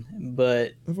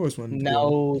 But I've always wanted to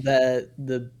now that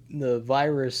the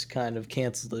virus kind of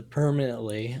canceled it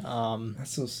permanently.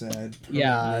 That's so sad.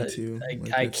 Yeah, too.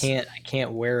 I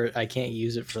can't wear it. I can't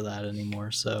use it for that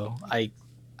anymore. So I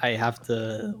have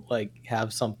to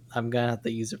I'm gonna have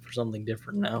to use it for something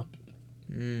different now.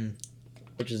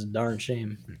 Which is a darn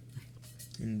shame.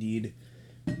 Indeed.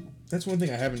 That's one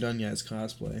thing I haven't done yet is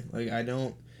cosplay. Like I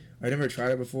never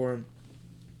tried it before.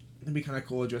 It'd be kind of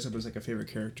cool to dress up as like a favorite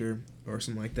character or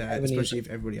something like that, especially if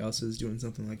everybody else is doing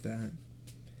something like that.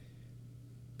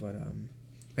 But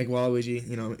like Waluigi,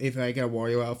 if I got a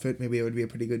Wario outfit, maybe it would be a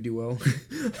pretty good duo.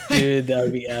 Dude, that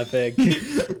would be epic.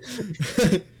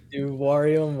 Dude,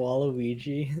 Wario and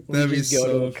Waluigi. That'd just go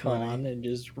to a funny. con and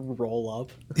just roll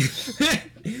up.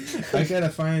 I gotta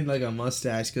find like a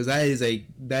mustache because that is a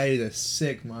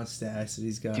sick mustache that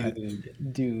he's got.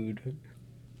 Dude.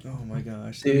 Oh my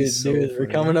gosh. Dude, we're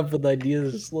coming up with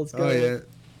ideas. Let's go. Oh yeah.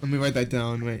 Let me write that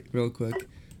down real quick.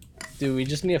 Dude, we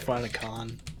just need to find a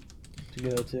con to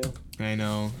go to. I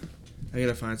know. I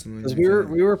gotta find something. Because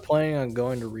we were planning on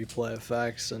going to Replay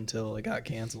Effects until it got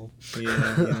canceled.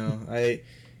 Yeah,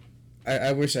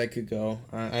 I wish I could go.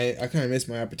 I kind of missed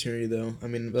my opportunity though. I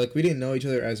mean, like we didn't know each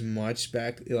other as much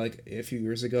back like a few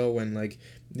years ago when like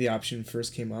the option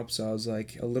first came up. So I was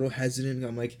like a little hesitant.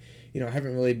 I'm like, I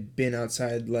haven't really been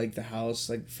outside like the house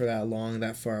like for that long,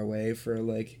 that far away for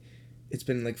like, it's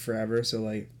been like forever. So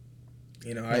like,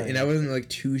 I wasn't like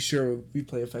too sure what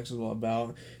Replay Effects was all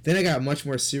about. Then I got much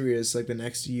more serious like the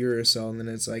next year or so, and then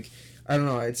it's like, I don't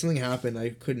know, something happened. I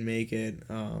couldn't make it.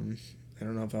 I don't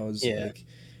know if I was like.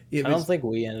 Yeah, I don't think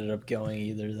we ended up going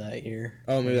either that year.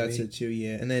 Oh, maybe that's it too.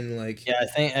 Yeah, and then like. Yeah,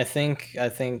 I think.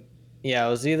 Yeah, it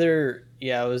was either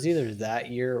that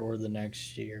year or the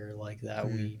next year like that.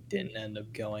 We didn't end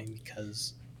up going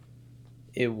because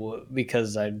I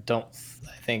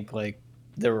think like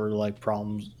there were like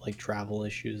problems like travel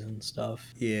issues and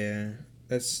stuff. Yeah,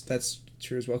 that's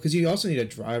true as well. Because you also need a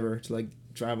driver to like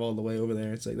drive all the way over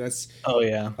there. It's like that's a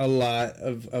lot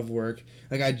of work.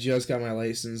 Like I just got my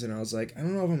license and I was like, I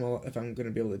don't know if I'm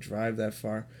gonna be able to drive that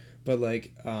far. But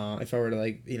like if I were to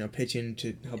like pitch in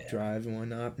to help drive and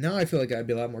whatnot, now I feel like I'd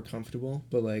be a lot more comfortable.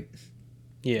 But like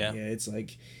it's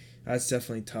like that's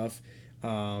definitely tough.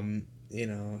 And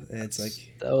it's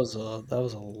like that was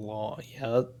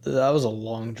a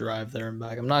long drive there and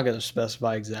back. I'm not gonna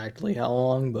specify exactly how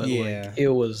long, but like it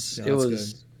was good.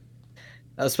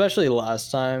 Especially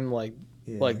last time like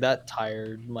that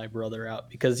tired my brother out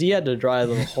because he had to drive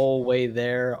the whole way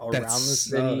there around the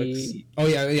city. Oh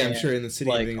yeah, I'm sure in the city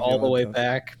like all the way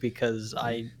back because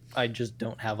I just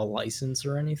don't have a license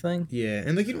or anything. Yeah,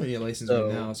 and like you don't need a license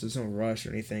right now, so there's no rush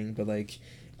or anything. But like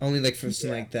only like for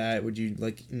something like that would you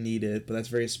like need it, but that's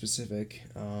very specific.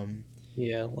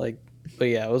 It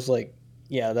was like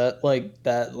Yeah,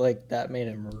 that made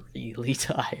him really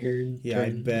tired Yeah, I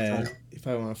during the bet. time. If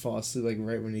I want to fall asleep like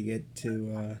right when you get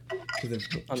to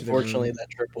the Unfortunately, room. that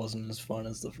trip wasn't as fun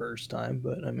as the first time,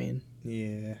 but I mean,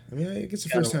 Yeah, I mean, I guess the kind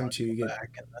first of time wanted too, to you go get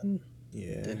back, and then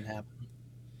yeah, didn't happen.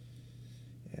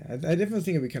 yeah. I definitely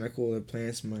think it'd be kind of cool to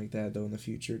plan something like that though in the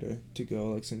future to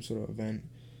go like some sort of event.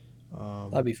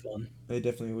 That'd Um, be fun. it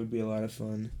definitely would be a lot of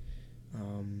fun.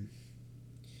 Um,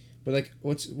 but like,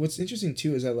 what's interesting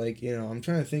too is that like I'm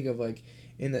trying to think of like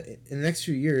in the next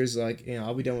few years like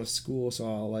I'll be done with school, so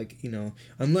I'll like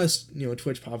unless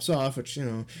Twitch pops off, which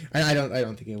I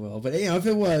don't think it will, but if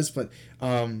it was, but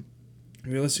um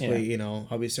Yeah. realistically,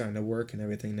 I'll be starting to work and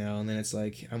everything now, and then it's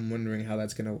like I'm wondering how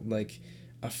that's gonna like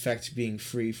affect being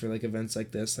free for like events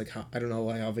like this. Like how I don't know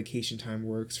like how vacation time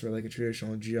works for like a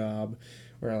traditional job,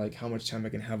 or like how much time I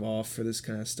can have off for this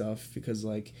kind of stuff. Because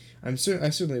like I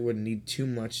certainly wouldn't need too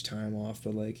much time off,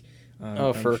 but like Oh,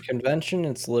 I'm for a convention,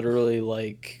 it's literally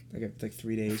like like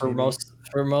 3 days maybe.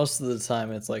 for most of the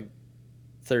time, it's like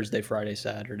Thursday, Friday,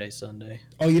 Saturday, Sunday.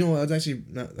 Oh, you know what? That's actually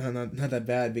not that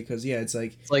bad because yeah, it's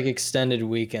like It's like extended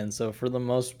weekend. So for the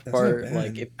most that's not part,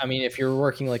 like bad. if you're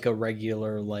working like a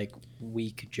regular like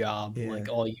week job, Yeah, like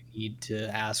all you need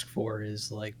to ask for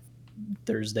is like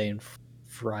Thursday and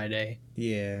Friday.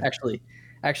 yeah, Actually,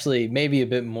 actually maybe a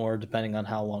bit more depending on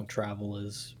how long travel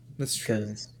is, that's true.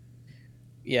 because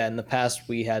yeah, in the past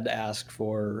we had to ask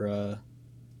for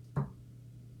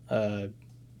uh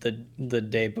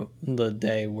the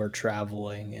day we're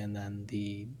traveling, and then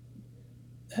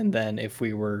if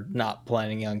we were not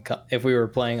planning on if we were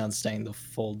planning on staying the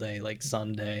full day, like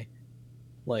Sunday,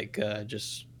 like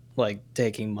just like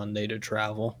taking Monday to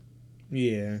travel,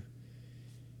 Yeah,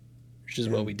 which is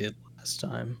what we and did last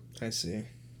time. I see.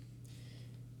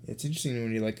 It's interesting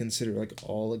when you like consider like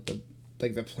all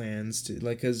like the plans to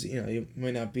like because you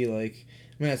might not be like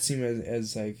it might not seem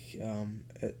as like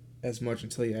as much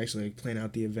until you actually like plan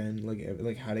out the event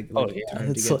like how to Oh like yeah,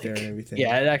 time to it's get there and like everything.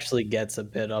 yeah, it actually gets a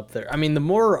bit up there. I mean, the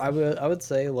more I would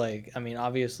say, like, I mean,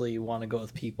 obviously you want to go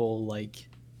with people like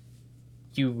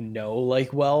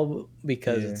like well,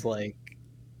 because Yeah, it's like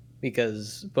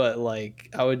but like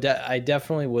I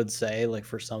definitely would say, like,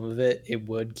 for some of it it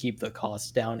would keep the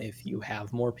cost down if you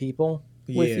have more people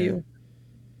with yeah, you,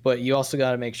 but you also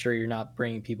got to make sure you're not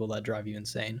bringing people that drive you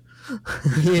insane.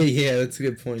 yeah, yeah. That's a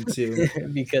good point too. Yeah,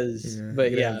 you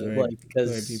But gotta yeah, have like, the right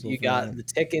because people you for got that. the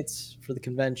tickets for the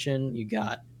convention, you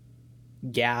got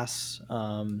gas,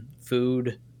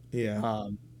 food, Yeah.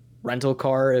 um, rental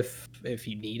car if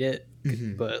you need it.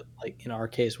 Hmm. But like in our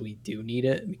case, we do need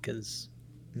it because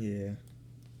Yeah.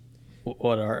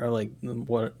 what are like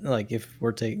what like if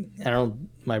we're taking, I don't,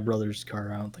 my brother's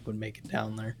car I don't think would make it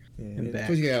down there and Yeah.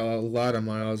 Plus, you back. got a lot of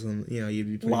miles, and you'd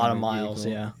be A putting lot in of your miles, vehicle.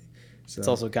 yeah. It's So.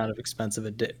 also kind of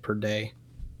expensive per day.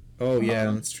 Oh yeah,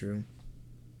 Um, that's true.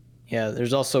 yeah,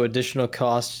 there's also additional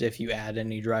costs if you add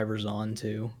any drivers on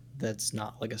too. That's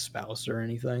not like a spouse or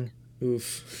anything.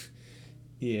 Oof.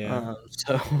 Yeah.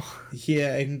 So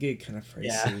Yeah, it can get kind of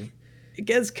yeah, pricey. it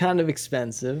gets kind of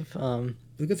expensive.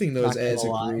 The good thing though is Not gonna as a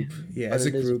lie, group, yeah, but as a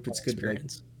it is a group, fun it's good to like,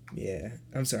 experience. yeah.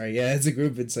 I'm sorry, yeah, as a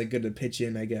group, it's like good to pitch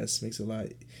in. I guess makes it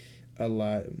a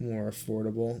lot more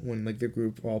affordable when like the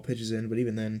group all pitches in. But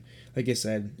even then, like I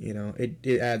said,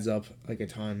 it adds up like a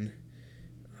ton.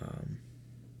 Um,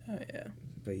 Oh yeah.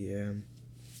 but yeah,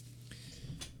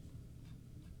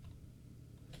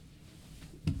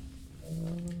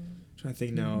 trying to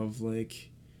think now of like,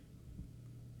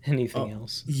 Anything oh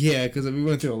else? yeah, because we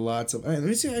went through a lot. So let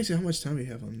me see actually how much time we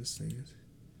have on this thing.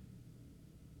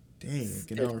 Dang,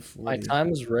 like an If hour my 40. time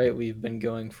is right, we've been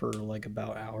going for like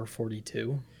about hour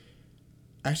 42.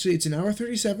 Actually, it's an hour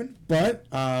 37, but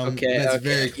Okay, that's okay.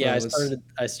 very Yeah, close.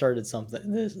 I started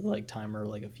something this like timer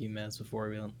like a few minutes before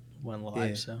we went live,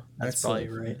 Yeah, so that's that's still probably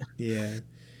okay. right. Yeah.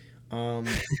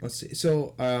 Let's see.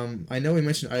 So, I know we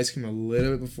mentioned ice cream a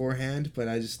little bit beforehand, but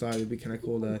I just thought it'd be kind of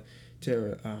cool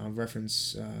to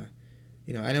reference.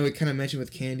 I know we kind of mentioned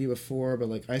with candy before, but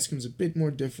like ice cream's a bit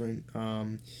more different.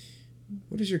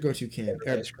 What is your go-to Favorite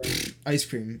ice cream? ice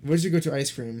cream? What is your go-to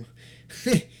ice cream?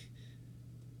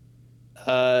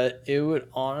 It would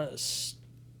honest.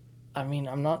 I mean,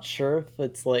 I'm not sure if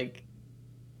it's like,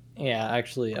 yeah,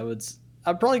 actually,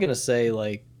 I'm probably gonna say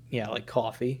like, yeah, like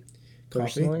coffee, Coffee.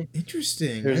 personally.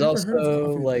 Interesting. I There's never heard of also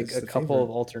coffee like as a the couple of favorite.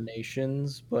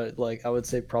 alternations, but like I would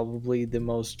say probably the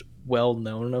most well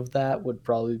known of that would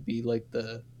probably be like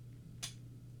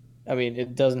I mean,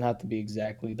 it doesn't have to be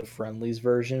exactly the Friendlies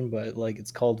version, but like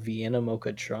it's called Vienna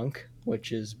Mocha Chunk,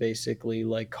 which is basically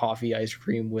like coffee ice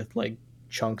cream with like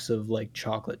chunks of like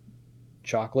chocolate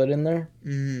in there.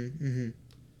 Mm-hmm. Mm-hmm.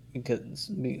 Because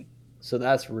I mean, so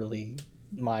that's really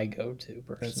my go-to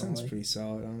That sounds personally. pretty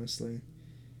solid, honestly.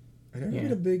 I never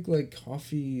been Yeah. a big like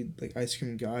coffee like ice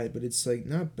cream guy, but it's like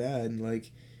not bad.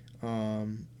 Like,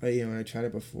 when I tried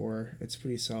it before, it's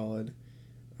pretty solid.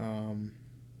 Um,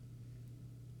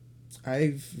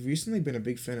 I've recently been a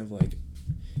big fan of like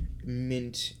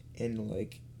mint and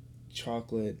like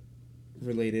chocolate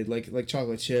related, like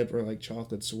chocolate chip or like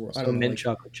chocolate swirl. I So don't know, mint like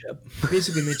chocolate chip.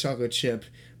 basically mint chocolate chip.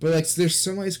 But like, there's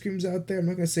some ice creams out there. I'm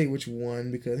not gonna say which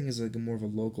one because I think it's like more of a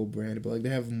local brand. But like, they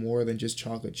have more than just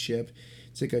chocolate chip.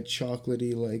 It's like a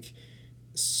chocolatey like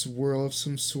swirl of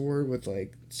some sort with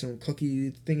like some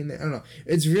cookie thing in there. I don't know.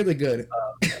 It's really good.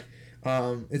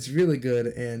 It's really good,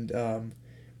 and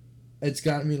it's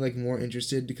gotten me like more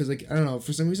interested because like I don't know,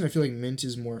 for some reason I feel like mint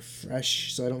is more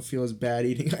fresh, so I don't feel as bad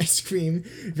eating ice cream.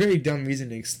 Very dumb reason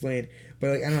to explain,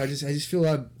 but like I don't know, I just feel a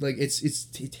lot like it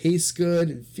tastes good,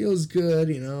 it feels good,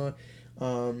 you know.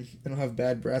 I don't have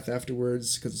bad breath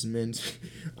afterwards because it's mint.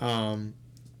 um,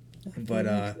 I but feel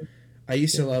like I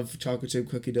used to yeah. love chocolate chip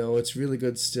cookie dough. It's really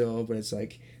good still, but it's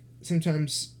like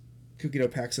sometimes cookie dough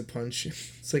packs a punch.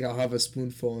 It's like I'll have a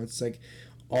spoonful and it's like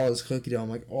all this cookie dough. I'm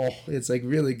like, oh, it's like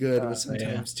really good, but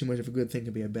Yeah, sometimes too much of a good thing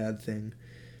can be a bad thing.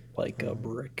 like a Um,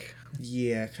 brick.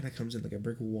 yeah, it kind of comes in like a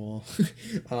brick wall.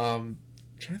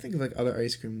 Trying to think of like other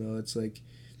ice cream though. It's like,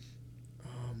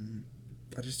 um,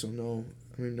 I just don't know.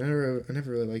 I mean, I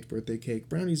never really liked birthday cake.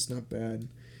 Brownie's not bad.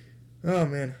 Oh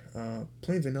man,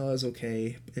 plain vanilla is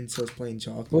okay, and so is plain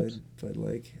chocolate. Whoops. But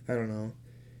like, I don't know.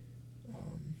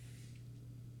 Um,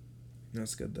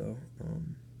 that's good though.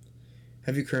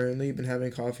 Have you currently been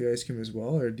having coffee ice cream as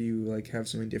well, or do you like have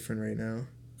something different right now?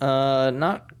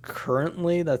 Not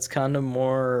currently. That's kind of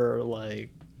more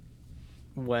like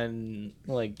when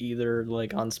like either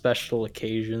like on special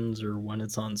occasions or when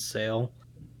it's on sale.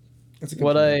 That's a good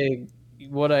What point. I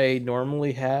what I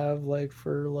normally have like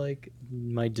for like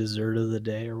my dessert of the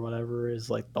day or whatever is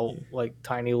like the Yeah. like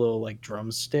tiny little like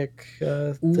drumstick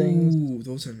things. Ooh,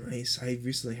 those are nice. I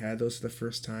recently had those for the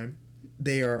first time.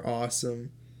 They are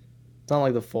awesome. It's not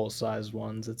like the full size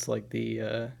ones. It's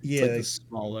Yeah, like the like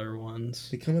smaller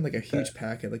ones. they come in like a That huge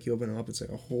packet. Like you open them up, it's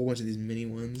like a whole bunch of these mini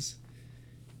ones.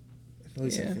 At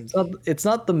least I yeah. think. It's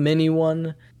not the mini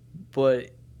one,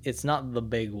 but it's not the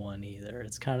big one either.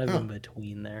 It's kind of in Oh,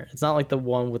 between there. It's not like the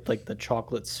one with like the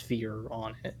chocolate sphere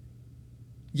on it.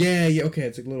 yeah, yeah. Okay,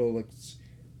 it's like little like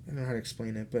I don't know how to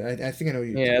explain it, but I think I know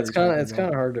Yeah, what you're talking it's kind about.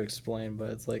 of hard to explain, but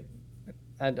it's like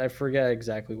I forget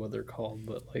exactly what they're called,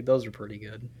 but like those are pretty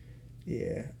good.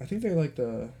 Yeah, I think they're like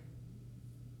the.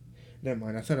 Never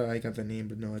mind. I thought I got the name,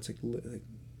 but no, it's like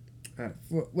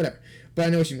whatever. But I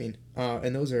know what you mean.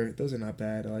 And those are not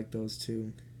bad. I like those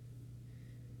too.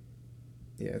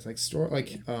 Yeah, it's like store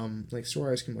Yeah. like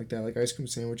store ice cream like that, like ice cream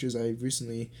sandwiches. I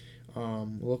recently, a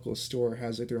local store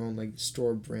has like their own like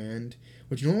store brand,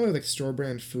 which normally like store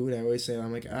brand food. I always say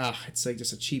I'm like it's like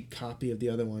just a cheap copy of the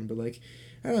other one, but like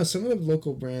I don't know, some of the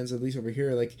local brands, at least over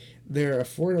here, like they're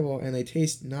affordable and they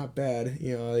taste not bad.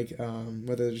 You know, like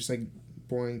whether they're just like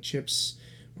boring chips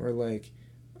or like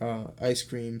ice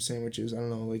cream sandwiches. I don't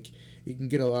know, like you can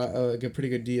get like a pretty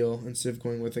good deal instead of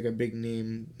going with like a big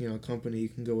name, company. You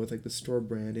can go with like the store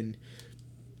brand, and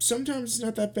sometimes it's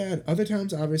not that bad. Other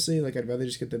times, obviously, like I'd rather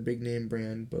just get the big name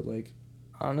brand, but like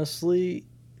Honestly,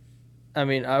 I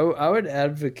mean, I would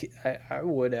advocate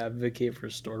for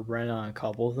store brand on a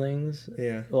couple things.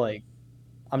 yeah, Like,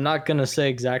 I'm not gonna say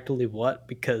exactly what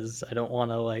because I don't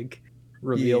want to like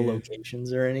reveal yeah,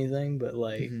 locations or anything, but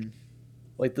mm-hmm.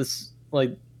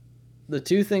 like the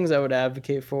two things I would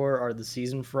advocate for are the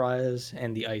seasoned fries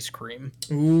and the ice cream.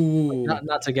 Like, Ooh,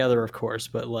 not together, of course,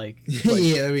 but like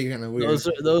yeah, that'd be kind of weird.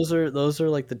 those are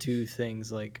like the two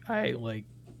things like I like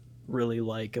really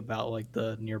like about like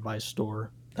the nearby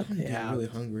store that I'm they getting have. really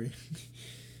hungry.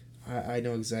 I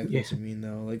know exactly Yeah, what you mean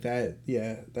though. Like that,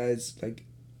 yeah, that is like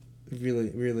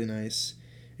really really nice.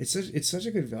 It's such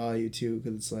a good value too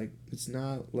because it's like it's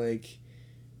not like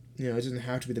it doesn't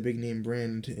have to be the big name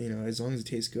brand. As long as it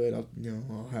tastes good,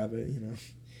 I'll have it.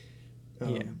 yeah.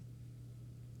 Um,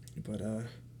 but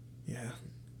yeah,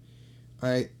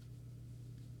 I.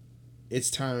 It's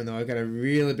time though. I got a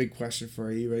really big question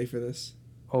for you. You ready for this?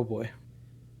 Oh boy.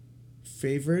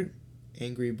 Favorite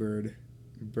Angry bird.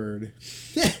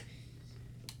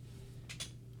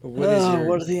 What is your?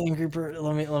 What are the Angry Bird?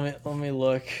 Let me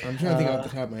look. I'm trying to think off the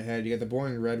top of my head. You got the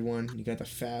boring red one. You got the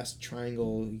fast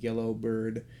triangle yellow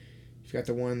bird. You got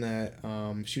the one that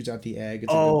shoots out the egg.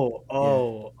 It's like the yeah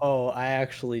Oh! I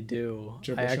actually do.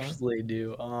 I triple shot. actually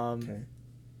do. Okay.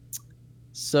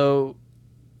 So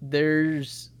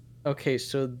there's Okay,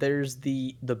 so there's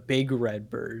the big red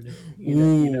bird.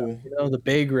 Ooh, The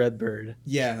big red bird.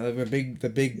 yeah, the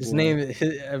big His boy. name,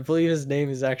 I believe his name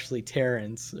is actually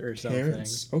Terrence or something,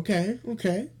 Terrence. Okay,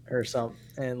 okay.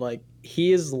 and like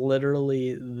he is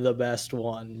literally the best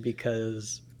one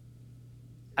because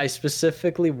I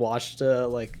specifically watched a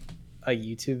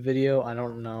YouTube video. I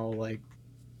don't know like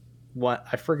what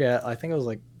I forget. I think it was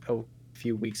like a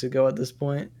few weeks ago at this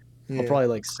point. I'll Yeah. probably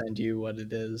like send you what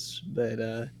it is,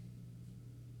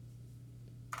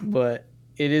 but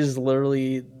it is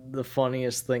literally the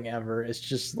funniest thing ever. It's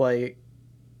just like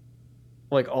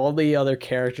all the other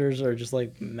characters are just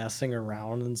like messing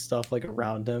around and stuff like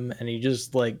around him, and he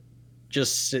just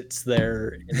sits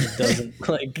there and doesn't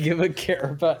like give a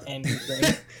care about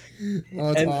anything.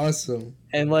 Oh, it's And awesome.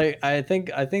 like I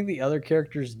think the other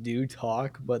characters do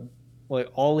talk, but like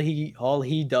all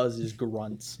he does is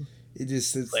grunts. It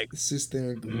just Like sits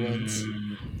there and grunts.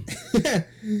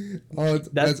 mm. Oh,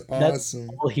 that's That's awesome.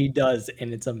 all he does,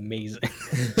 and it's amazing.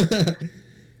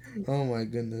 Oh my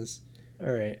goodness.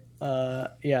 All right.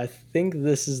 Yeah, I think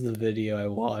this is the video I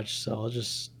watched, so I'll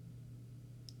just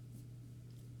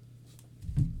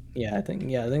I think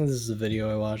this is the video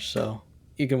I watched, so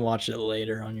you can watch it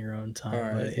later on your own All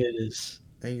time, but right.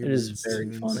 Angry it is Birds very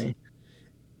tunes. funny.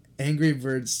 Angry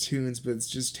Birds tunes, but it's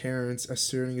just Terrence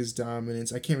asserting his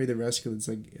dominance. I can't read the rest because it's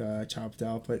like chopped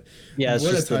out, but Yeah,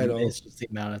 what a title. it's just the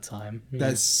amount of time. Yeah.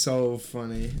 That's so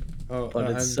funny. Oh, But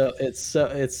it's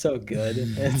so good.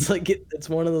 It's like it's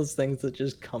one of those things that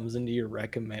just comes into your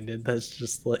recommended that's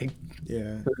just like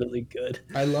yeah. really good.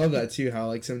 I love that too. How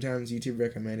like sometimes YouTube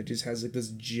recommended just has like this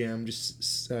gem just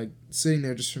sitting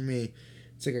there just for me.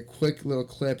 It's like a quick little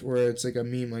clip where it's like a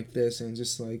meme like this, and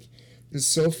just like it's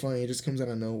so funny. It just comes out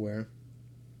of nowhere.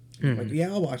 I'm like, Mhm. yeah,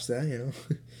 I'll watch that.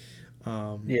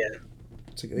 Yeah.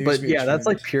 It's like, there used But to be a yeah, that's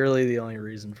trend like purely the only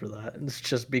reason for that. It's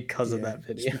just because of yeah, that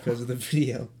just video. because of the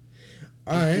video.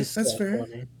 All It's right, just that's so fair.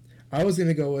 funny. I was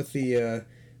gonna go with the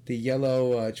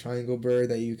yellow triangle bird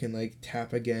that you can like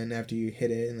tap again after you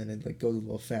hit it, and then it like goes a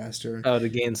little faster. Oh, to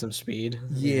gain some speed.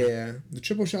 Yeah. Yeah, the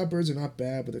triple shot birds are not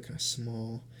bad, but they're kind of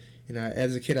small. And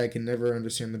as a kid, I could never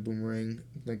understand the boomerang,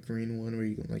 like green one, where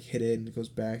you can like hit it and it goes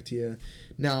back to you.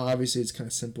 Now, obviously, it's kind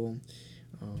of simple.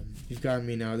 You've gotten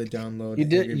me now to download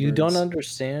Angry You don't Birds.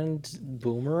 understand When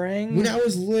Boomerang? I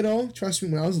was little, trust me,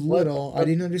 when I was little, I What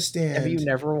didn't have you understand.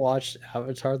 never watched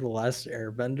Avatar: The Last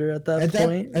Airbender at that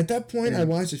point? At that point, I And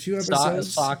watched a few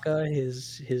episodes. Sokka,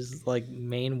 his like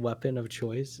main weapon of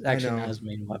choice. I Actually, not know. his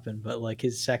main weapon, but like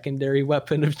his secondary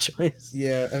weapon of choice.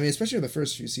 Yeah, I mean, especially in the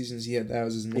first few seasons, yeah, that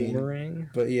was his main. Boomerang.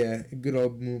 But yeah, good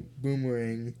old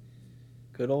boomerang.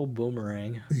 Good old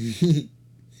Boomerang.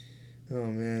 Oh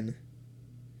man,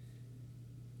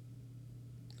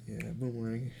 yeah,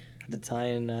 boomerang. To tie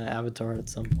in Avatar at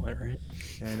some point, right?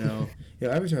 I know.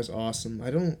 Yeah, Avatar's awesome.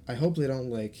 I hope they don't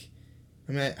like.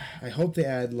 I mean, I hope they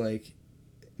add like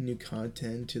new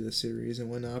content to the series and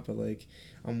whatnot. But like,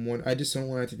 I just don't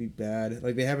want it to be bad.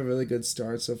 Like they have a really good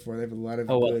start so far. They have a lot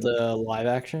Oh, of what good the live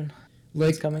action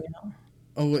that's like. coming out?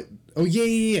 Oh, oh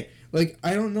yeah. Like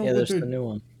I don't know Yeah, what there's they're the new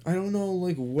one. I don't know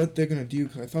like what they're gonna do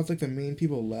because I thought like the main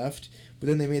people left, but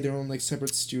then they made their own like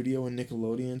separate studio in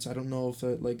Nickelodeon. So I don't know if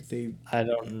that like they I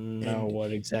don't know and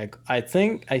what exact. I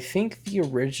think the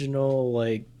original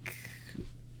like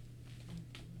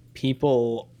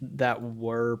people that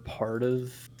were part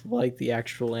of like the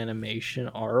actual animation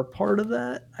are a part of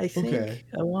that. I okay, think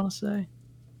I want to say.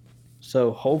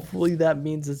 So hopefully that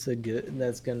means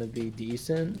that's gonna be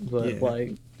decent, but yeah,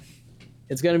 like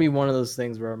it's gonna be one of those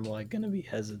things where I'm like gonna be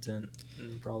hesitant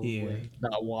and yeah, probably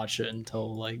not watch it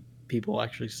until like people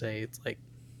actually say it's like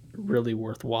really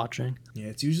worth watching. yeah.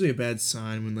 It's usually a bad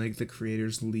sign when like the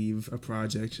creators leave a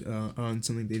project on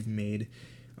something they've made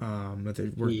that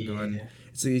they're working on. Yeah.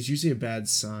 It's usually a bad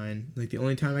sign. Like the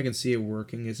only time I can see it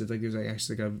working is if like there's like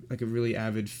actually like a really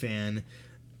avid fan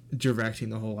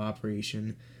directing the whole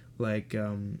operation. Like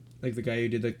the guy who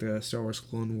did like the Star Wars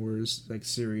Clone Wars like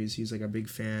series, he's like a big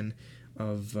fan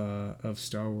of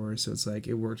Star Wars, so it's like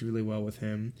it worked really well with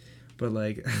him. But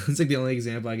like it's like the only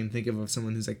example I can think of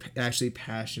someone who's like actually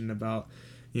passionate about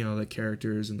the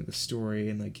characters and like the story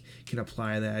and like can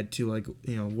apply that to like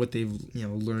what they've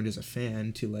learned as a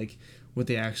fan to like what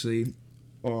they actually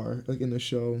are like in the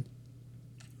show.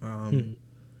 Um,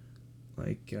 Hmm.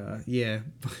 yeah,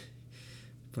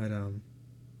 but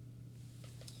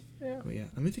Yeah. but yeah,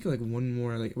 let me think of like one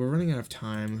more. Like we're running out of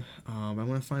time. I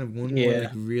want to find one more like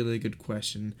Yeah. really good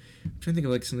question. I'm trying to think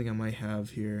of like something I might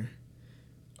have here.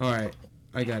 All right,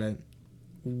 I got it.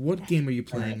 What game are you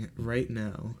All right. playing right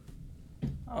now?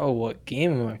 Oh, what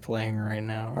game am I playing right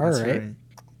now? All That's right. right.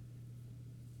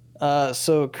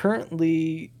 So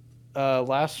currently,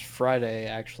 last Friday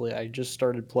actually, I just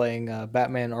started playing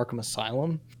Batman Arkham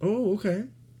Asylum. Oh, okay.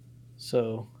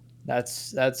 So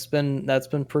that's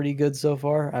been pretty good so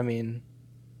far. I mean,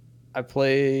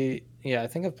 I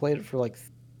think I've played it for like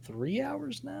 3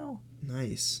 hours now,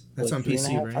 Nice. That's like on three and a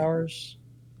PC, half right? hours.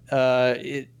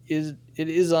 It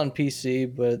is on PC,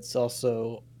 but it's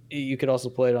also you could also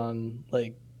play it on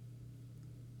like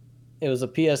it was a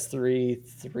PS3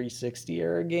 360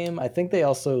 era game. I think they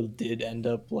also did end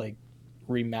up like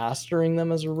remastering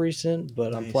them as a recent,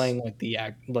 but I'm Nice. playing like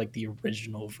the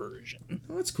original version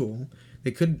Oh, that's cool.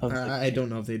 They could. of the I game. don't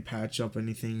know if they'd patch up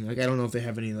anything. Like I don't know if they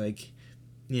have any like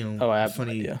Oh, I have no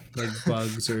funny idea. like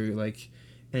bugs or like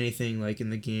anything like in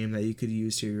the game that you could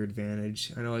use to your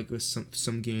advantage. I know like with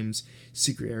some games,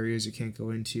 secret areas you can't go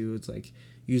into. It's like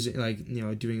using like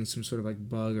doing some sort of like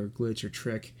bug or glitch or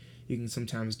trick. You can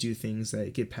sometimes do things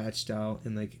that get patched out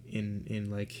and like in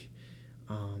like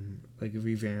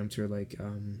revamped or like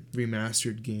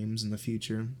remastered games in the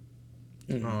future.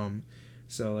 Mm. Um,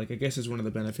 so like I guess is one of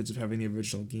the benefits of having the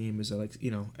original game is that like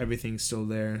everything's still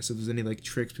there. So if there's any like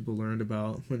tricks people learned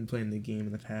about when playing the game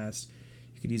in the past,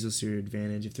 you could use those to your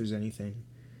advantage if there's anything.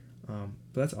 But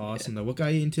that's Yeah. awesome though. What got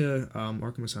you into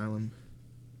Arkham Asylum?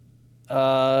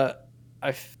 Uh, I,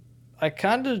 f- I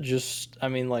kind of just, I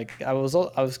mean, like, I was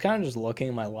kind of just looking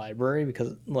in my library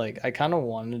because, like, I kind of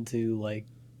wanted to, like,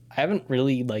 I haven't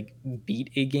really, like,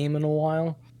 beat a game in a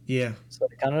while. Yeah, So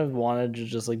I kind of wanted to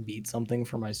just, like, beat something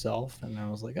for myself. And I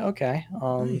was like, okay,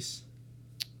 nice.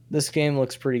 this game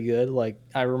looks pretty good. Like,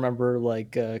 I remember,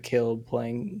 like, Caleb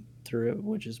playing through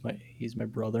it, he's my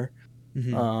brother.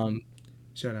 Mm-hmm. Um,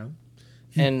 Shout out.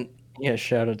 and yeah,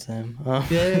 shout out to him.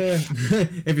 Yeah,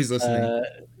 if he's listening. Uh,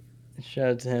 Shout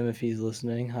out to him if he's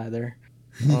listening. Hi there.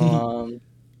 Um,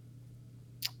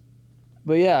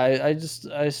 but yeah,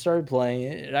 I started playing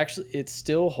it. It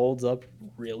still holds up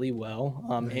really well.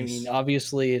 I mean, Nice.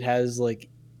 obviously it has like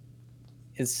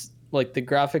it's like the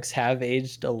graphics have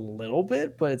aged a little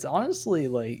bit, but it honestly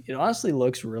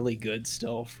looks really good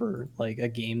still for like a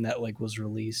game that like was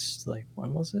released like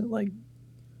when was it? Like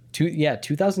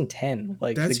 2010.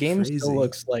 Like the That's game still crazy.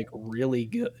 looks like really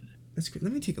good. That's great.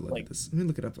 Let me take a look at Like this. Let me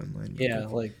look it up online real yeah,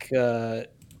 quick.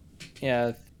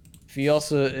 yeah, if you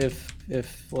also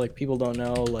if like people don't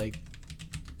know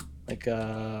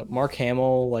Mark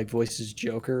Hamill like voices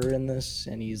Joker in this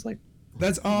and he's like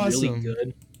That's really awesome.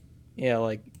 good. Yeah,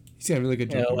 like He's got a really good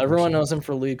Joker everyone impression. knows him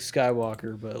for Luke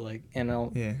Skywalker, but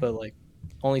Yeah, like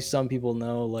only some people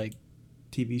know like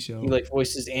TV he show. like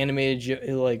voices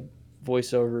like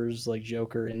voiceovers like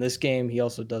Joker. In this game, he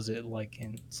also does it like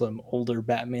in some older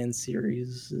Batman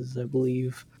series, I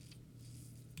believe.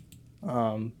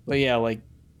 But yeah, like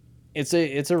it's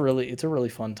a really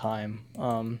fun time.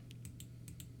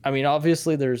 I mean,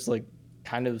 obviously there's like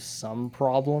kind of some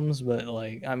problems, but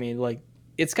like I mean, like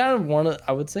it's kind of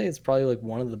I would say it's probably like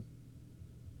one of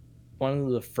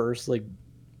the first like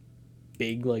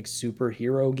big like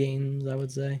superhero games, I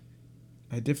would say.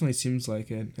 It definitely seems like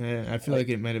it. I feel Like like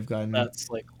it might have gotten. that's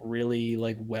like really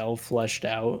like well fleshed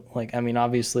out. Like I mean,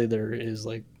 obviously there is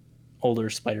like older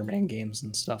Spider-Man games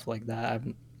and stuff like that.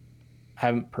 I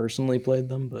haven't personally played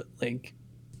them, but like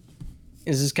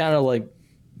this is kind of like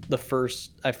the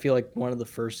first I feel like one of the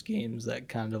first games that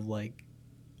kind of like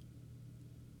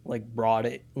brought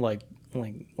it like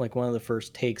one of the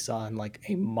first takes on like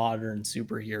a modern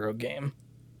superhero game.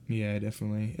 Yeah,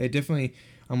 definitely. It definitely.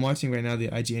 I'm watching right now the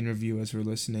IGN review as we're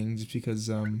listening, just because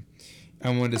I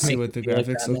wanted to see Makes what you the feel like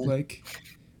graphics look Batman. like.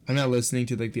 I'm not listening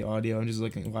to like the audio. I'm just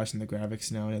looking watching the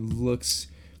graphics now, and it looks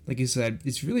like you said.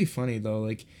 It's really funny though.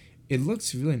 Like it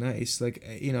looks really nice. Like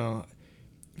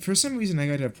for some reason I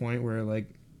got to a point where like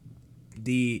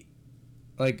the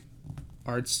like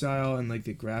art style and like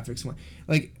the graphics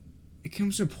like it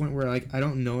comes to a point where like I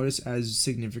don't notice as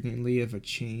significantly of a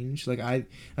change. Like I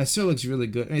still looks really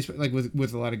good. And like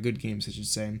with a lot of good games, I should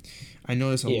say. I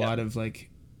notice a Yeah, lot of like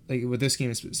with this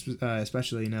game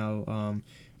especially now.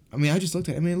 I mean, I just looked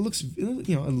at it. I mean,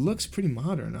 it looks pretty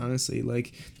modern, honestly.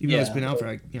 Like, even though it's yeah, been out for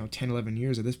like, 10, 11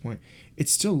 years at this point, it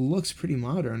still looks pretty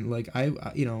modern. Like,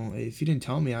 if you didn't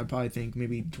tell me, I'd probably think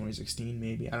maybe 2016,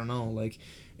 maybe. I don't know. Like,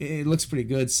 it looks pretty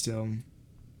good still.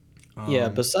 yeah.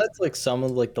 Um, Besides like some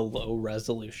of like the low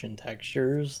resolution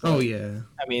textures, oh, like yeah.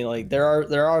 I mean, like there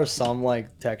are some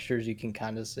like textures you can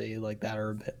kind of say like that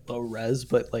are a bit low res,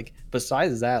 but like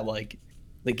besides that, like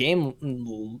the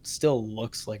game still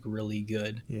looks like really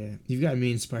good. Yeah, you've got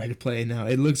me inspired Like to play it now.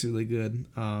 It looks really good.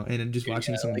 And I'm just yeah,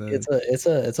 watching some of like the.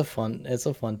 it's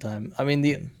a fun time. I mean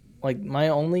Yeah.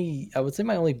 I would say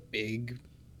my only big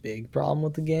problem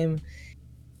with the game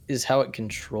is how it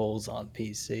controls on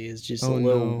PC. It's just a Oh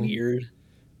little no, weird.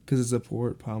 because it's a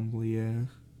port, probably. Yeah.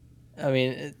 I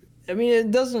mean,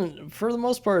 it doesn't. For the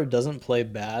most part, it doesn't play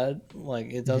bad. Like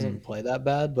it Hmm. doesn't play that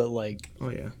bad. But like Oh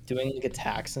yeah. doing like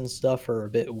attacks and stuff are a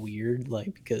bit weird.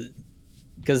 Like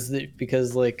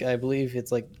because like I believe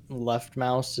it's like left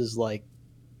mouse is like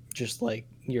just like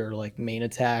your like main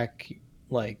attack.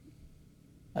 Like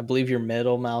I believe your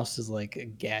middle mouse is like a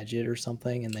gadget or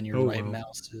something, and then your Oh right wow.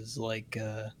 mouse is like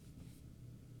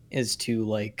is to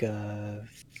like I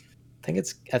think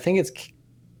it's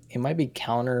it might be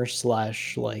counter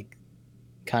slash like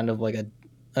kind of like a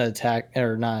attack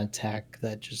or not attack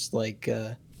that just like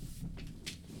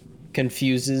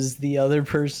confuses the other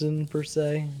person per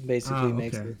se. Ah, Basically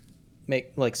makes okay. it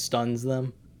make like stuns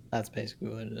them. That's basically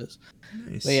what it is.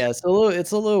 But Nice. yeah, it's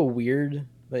a little weird.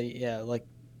 But yeah, like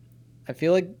I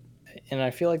feel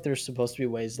like there's supposed to be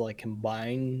ways to like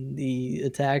combine the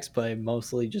attacks, but I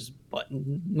mostly just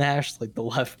button mash like the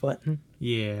left button.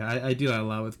 Yeah, I do that a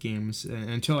lot with games, and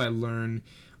until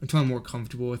I'm more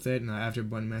comfortable with it, and after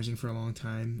button mashing for a long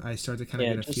time, I start to kind of Yeah,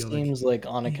 get it a just feel like, seems like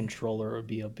on a yeah, controller it would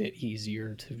be a bit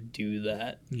easier to do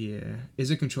that. yeah.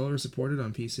 Is a controller supported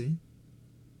on PC?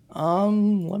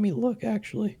 Let me look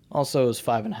actually. Also, it's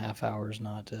 5.5 hours,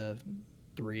 not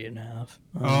 3.5.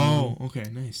 Oh, okay,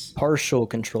 nice. Partial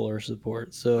controller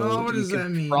support. So Oh, what does that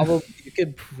mean? you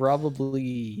could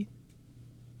probably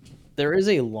there is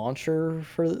a launcher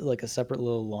for like a separate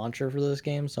little launcher for this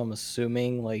game. So I'm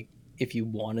assuming like if you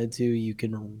wanted to, you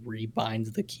can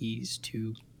rebind the keys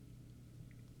to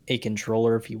a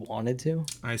controller if you wanted to.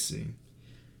 I see.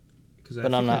 Because I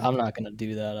But think I'm I've, not gonna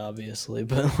do that obviously.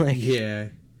 But like yeah,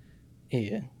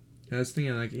 yeah. I was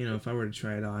thinking like, if I were to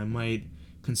try it out, I might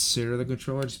consider the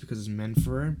controller just because it's meant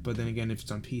for it. But then again, if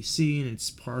it's on PC and it's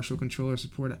partial controller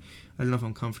support, I don't know if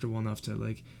I'm comfortable enough to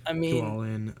like I go mean, all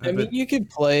in. I mean, But you could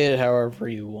play it however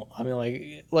you want. I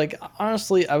mean, like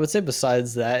honestly, I would say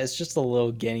besides that, it's just a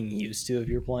little getting used to if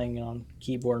you're playing it on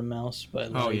keyboard and mouse.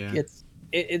 But oh like, yeah,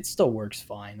 it still works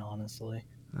fine, honestly.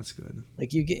 that's good.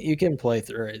 Like you can play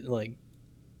through it like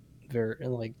very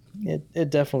like it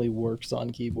definitely works on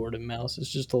keyboard and mouse. It's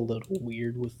just a little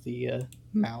weird with the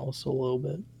mouse a little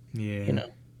bit, you Yeah, know.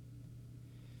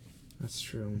 that's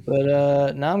true.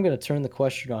 But now I'm gonna turn the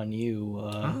question on you.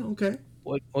 Oh, okay.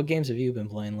 What games have you been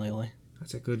playing lately?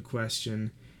 That's a good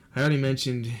question. I already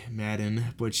mentioned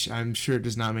Madden, which I'm sure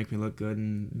does not make me look good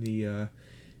in the,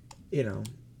 you know,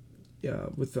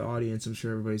 with the audience. I'm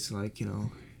sure everybody's like,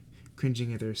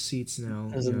 cringing at their seats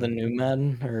now. Is it the new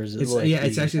Madden or is it It's like yeah,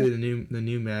 it's the actually the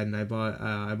new Madden. I bought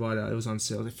it. It was on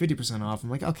sale, like 50% off. I'm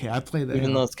like, okay, I play that.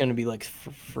 even though it's gonna be like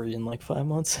free in like 5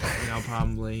 months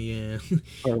Probably yeah.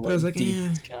 or But I was like like, yeah,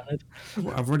 discounted?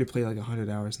 I've already played like 100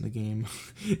 hours in the game.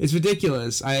 It's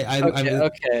ridiculous.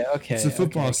 Okay, It's the okay,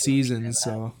 football I can season, understand that.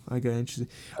 so I got interested.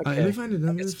 Let me Okay, find it. I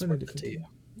Let me guess it's find a worth it different to you. game.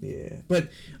 Yeah, but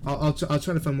I'll try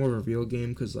to find more of a real game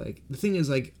because like the thing is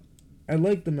like I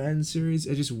like the Madden series.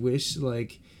 I just wish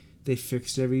like they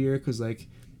fixed every year because like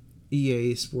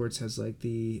EA Sports has like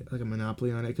a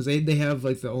monopoly on it because they have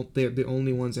like they're the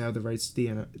only ones that have the rights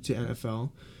to to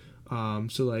NFL.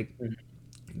 So like Mhm.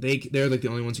 they're like the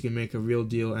only ones who can make a real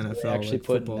deal So they NFL actually like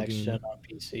put football next gen game. on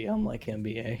PC, unlike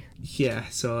NBA. Yeah,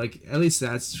 so like at least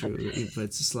that's true. But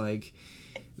it's just like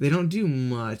they don't do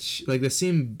much. Like the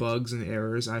same bugs and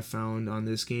errors I found on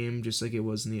this game, just like it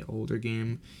was in the older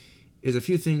game. Is a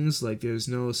few things like there's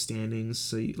no standings,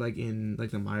 so like in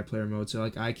like the my player mode, so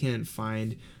like I can't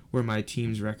find where my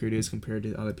team's record is compared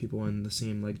to other people in the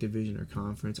same like division or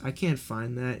conference. I can't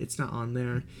find that. It's not on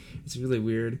there. It's really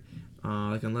weird.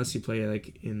 Like unless you play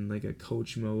like in like a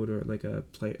coach mode or like a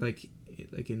play like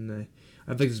in the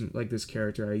I think this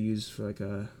character I use for like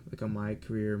a my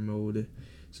career mode.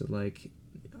 So like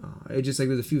it just like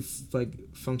there's a few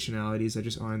like functionalities that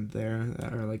just aren't there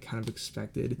that are like kind of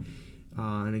expected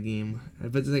in a game.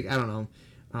 But like I don't know.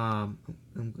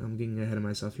 I'm getting ahead of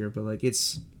myself here, but like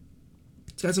it's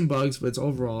got some bugs, but it's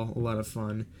overall a lot of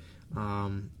fun.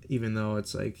 Even though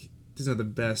it's like it's not the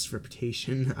best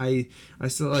reputation, I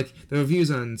still like the reviews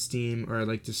on Steam are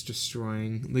like just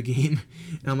destroying the game.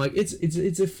 And I'm like it's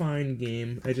a fine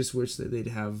game. I just wish that they'd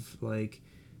have like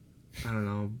I don't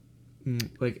know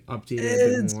like updated a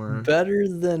bit It's more. better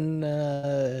than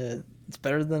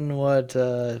what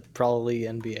probably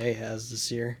NBA has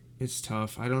this year. It's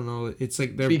tough. I don't know. It's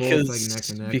like they're both like neck Because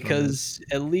and neck on this.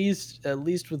 at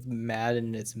least with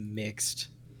Madden it's mixed.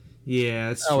 Yeah,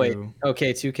 that's Oh wait, true.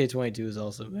 okay, 2K22 is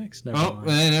also mixed. Never Oh,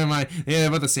 mind. never mind. Yeah, they're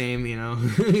about the same.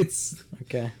 It's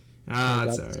Okay, they're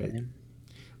it's about all the right. same.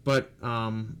 But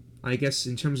I guess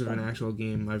in terms of an actual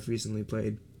game I've recently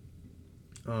played,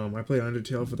 I played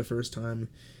Undertale for the first time.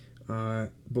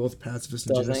 both pacifist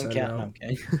and Doesn't genocide count.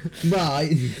 route.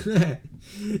 Okay. No,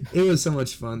 it was so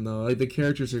much fun though. Like the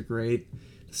characters are great,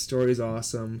 the story's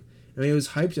awesome. I mean, it was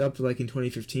hyped up like in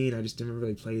 2015. I just never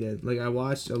really played it. Like I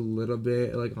watched a little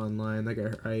bit like online. Like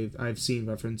I've seen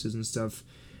references and stuff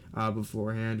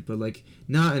beforehand, but like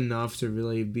not enough to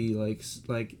really be like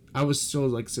I was still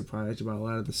like surprised about a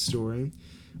lot of the story.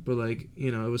 But like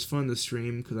it was fun to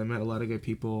stream because I met a lot of good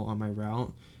people on my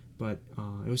route. But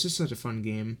it was just such a fun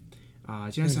game.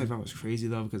 Genocide Route was crazy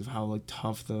though because of how like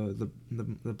tough the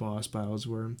boss battles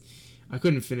were. I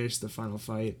couldn't finish the final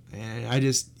fight, and I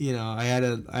just I had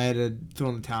to throw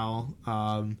in the towel.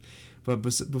 But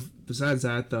besides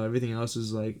that though, everything else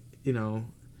was like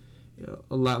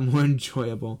a lot more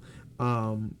enjoyable.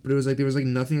 But it was like there was like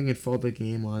nothing I could fault the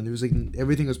game on. There was like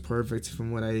everything was perfect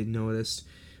from what I noticed.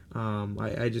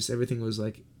 I just everything was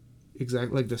like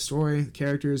exactly like the story,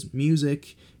 characters,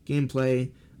 music,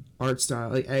 gameplay, art style,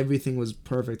 like everything was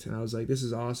perfect, and I was like, this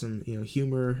is awesome.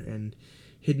 Humor and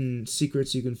hidden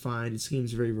secrets you can find. It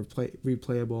seems very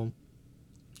replayable.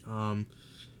 A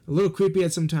little creepy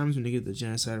at sometimes when you get the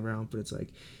genocide around, but it's like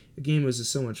the game was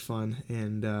just so much fun,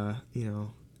 and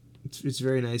it's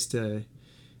very nice to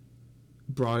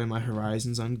broaden my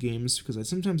horizons on games because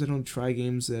sometimes I don't try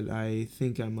games that I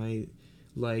think I might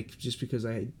like just because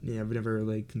I've never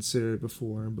like considered it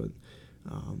before, but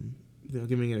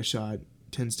giving it a shot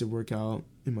tends to work out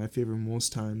in my favor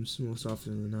most often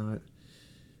than not.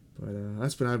 But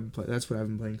that's what I've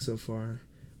been playing so far. I'm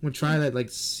gonna try that like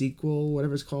sequel,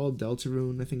 whatever it's called,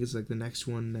 Deltarune. I think it's like the next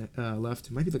one left.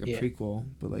 It might be like a prequel,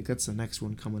 but like that's the next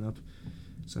one coming up.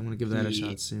 So I'm gonna give that a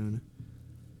shot soon.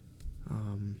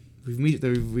 We've reached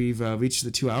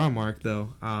the 2-hour mark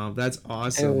though. That's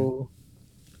awesome.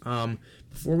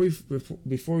 Before we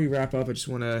wrap up, I just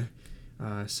want to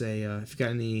say if you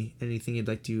got anything you'd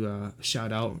like to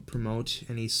shout out, promote,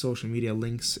 any social media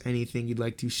links, anything you'd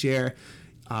like to share,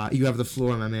 you have the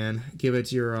floor, my man. Give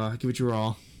it your all.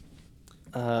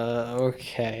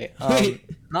 Okay.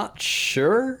 Not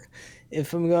sure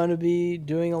if I'm going to be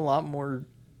doing a lot more.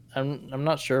 I'm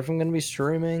not sure if I'm going to be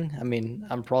streaming. I mean,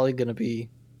 I'm probably going to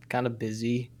be kind of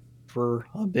busy for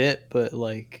a bit, but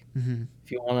like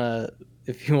if you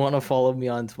want to follow me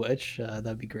on Twitch,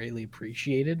 that'd be greatly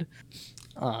appreciated.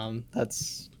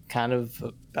 That's kind of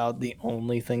about the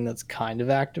only thing that's kind of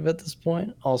active at this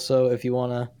point. Also, if you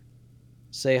want to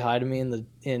say hi to me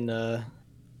in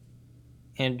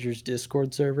Andrew's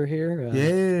Discord server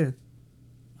here.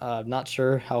 I'm not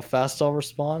sure how fast I'll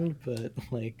respond, but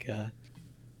like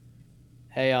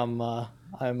hey, I'm a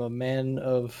man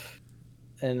of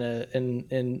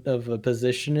of a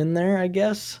position in there, I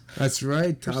guess. That's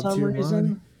right. For some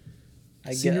reason.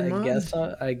 I guess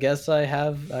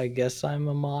I'm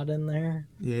a mod in there.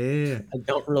 Yeah. I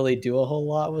don't really do a whole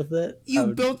lot with it. You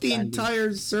built the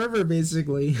entire server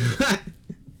basically.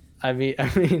 I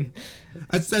mean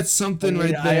that's something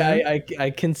right there.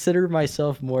 I consider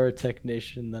myself more a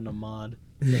technician than a mod.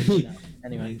 But,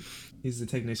 anyway, he's the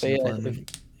technician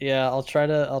department. I'll try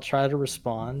to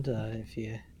respond if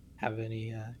you have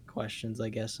any questions, I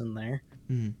guess, in there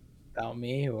about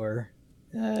me or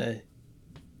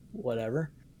whatever.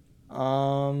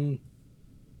 I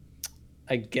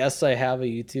guess I have a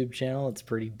YouTube channel. It's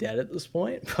pretty dead at this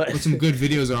point, but some good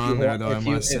videos are on there, though. I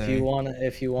must say, if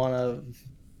you wanna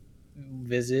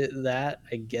visit that,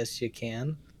 I guess you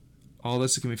can. All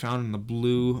this can be found in the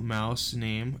Blue Mouse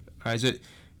name. Is it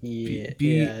BLEU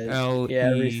 _MOUSE?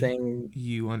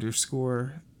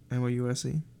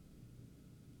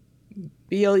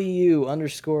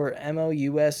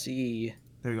 BLEU_MOUSE.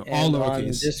 There you go. All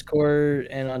lowercase.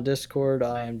 On Discord,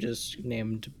 I am just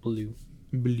named Blue.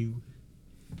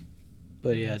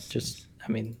 But yeah, just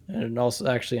I mean, and also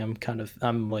actually, I'm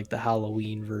like the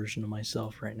Halloween version of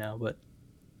myself right now. But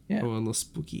yeah, a little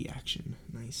spooky action.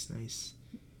 Nice.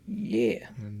 Yeah.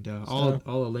 And all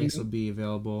the links will be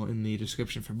available in the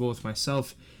description for both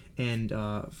myself and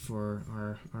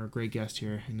for our great guest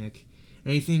here, Nick.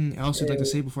 Anything else you'd like to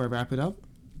say before I wrap it up?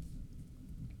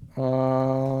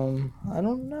 I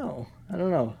don't know.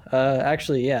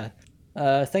 Actually, yeah.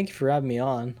 Thank you for having me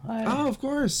on. Of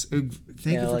course. Thank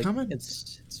you for coming.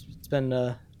 It's been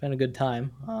a good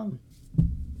time.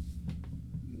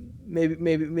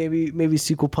 Maybe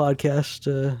sequel podcast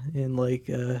in like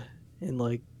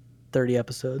 30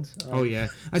 episodes. Oh yeah,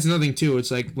 that's another thing too. It's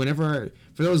like whenever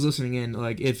for those listening in,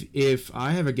 like if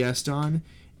I have a guest on.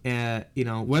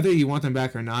 Whether you want them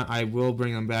back or not, I will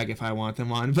bring them back if I want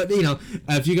them on. But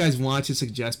if you guys want to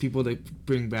suggest people to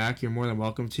bring back, you're more than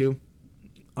welcome to.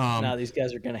 Now these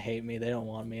guys are gonna hate me. They don't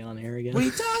want me on here again. What are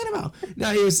you talking about?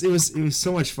 No, it was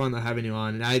so much fun having you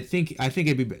on, and I think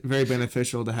it'd be very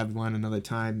beneficial to have you on another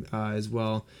time as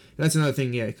well. That's another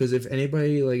thing, yeah. Because if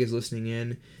anybody like is listening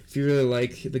in, if you really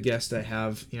like the guest I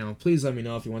have, please let me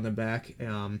know if you want them back.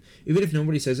 Even if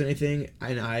nobody says anything,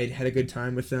 and I had a good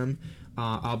time with them,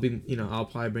 I'll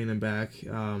probably bring them back.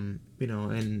 And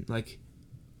like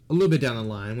a little bit down the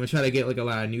line, I'm gonna try to get like a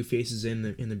lot of new faces in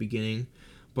the beginning,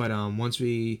 but once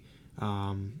we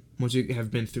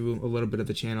have been through a little bit of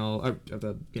the channel of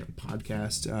the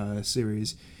podcast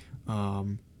series,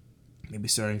 maybe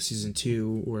starting season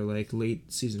 2 or like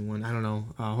late season 1, I don't know,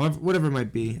 whatever it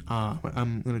might be,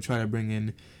 I'm gonna try to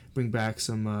bring back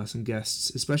some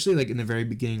guests, especially like in the very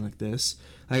beginning like this.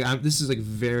 Like this is like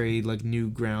very like very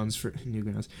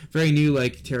new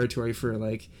like territory for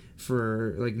me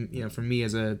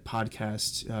as a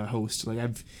podcast host. Like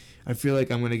I feel like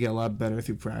I'm gonna get a lot better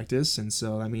through practice, and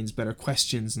so that means better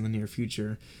questions in the near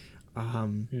future.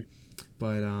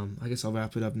 But I guess I'll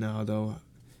wrap it up now, though.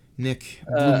 Nick,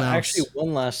 Blue Mouse. Actually,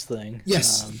 one last thing.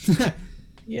 Yes.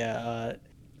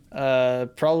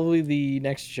 Probably the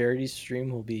next charity stream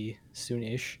will be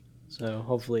soonish. So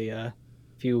hopefully, if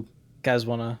you guys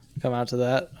want to come out to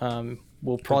that,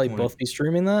 we'll probably both be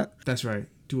streaming that. That's right.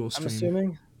 Dual stream. I'm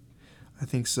assuming. I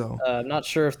think so. I'm not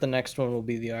sure if the next one will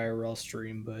be the IRL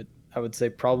stream, but I would say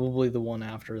probably the one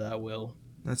after that will.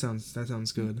 That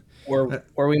sounds good.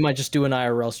 Or we might just do an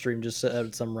IRL stream just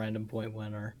at some random point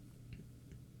when our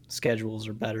schedules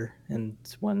are better and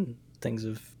when things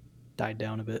have died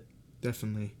down a bit.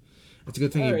 Definitely. It's a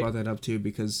good thing you brought that up too,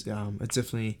 because it's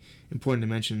definitely important to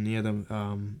mention the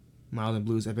Mild and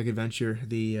Blues Epic Adventure,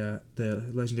 the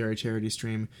legendary charity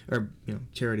stream or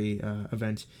charity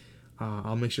event.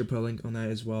 I'll make sure to put a link on that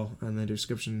as well in the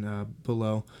description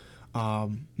below.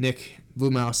 Nick,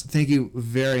 Blue Mouse, thank you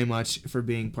very much for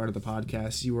being part of the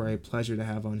podcast. You are a pleasure to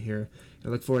have on here. I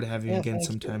look forward to having you again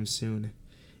sometime soon.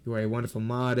 You are a wonderful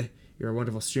mod, you're a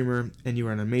wonderful streamer, and you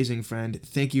are an amazing friend.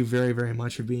 Thank you very, very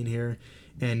much for being here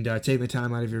and taking the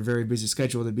time out of your very busy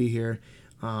schedule to be here.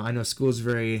 I know school is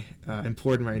very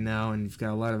important right now, and you've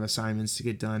got a lot of assignments to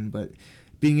get done, but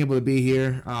being able to be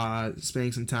here,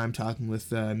 spending some time talking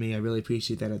with me, I really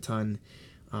appreciate that a ton.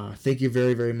 Thank you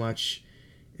very, very much.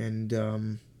 And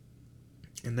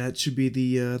that should be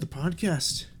the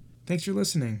podcast. Thanks for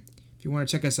listening. If you want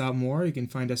to check us out more, you can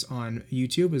find us on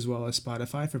YouTube as well as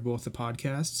Spotify for both the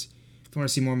podcasts. If you want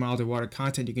to see more Milder Water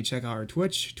content, you can check out our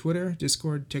Twitch, Twitter,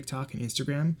 Discord, TikTok, and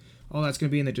Instagram. All that's going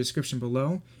to be in the description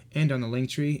below and on the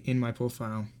link tree in my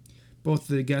profile. Both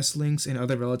the guest links and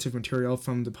other relative material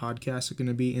from the podcast are going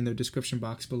to be in the description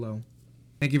box below.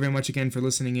 Thank you very much again for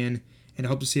listening in, and I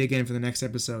hope to see you again for the next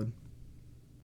episode.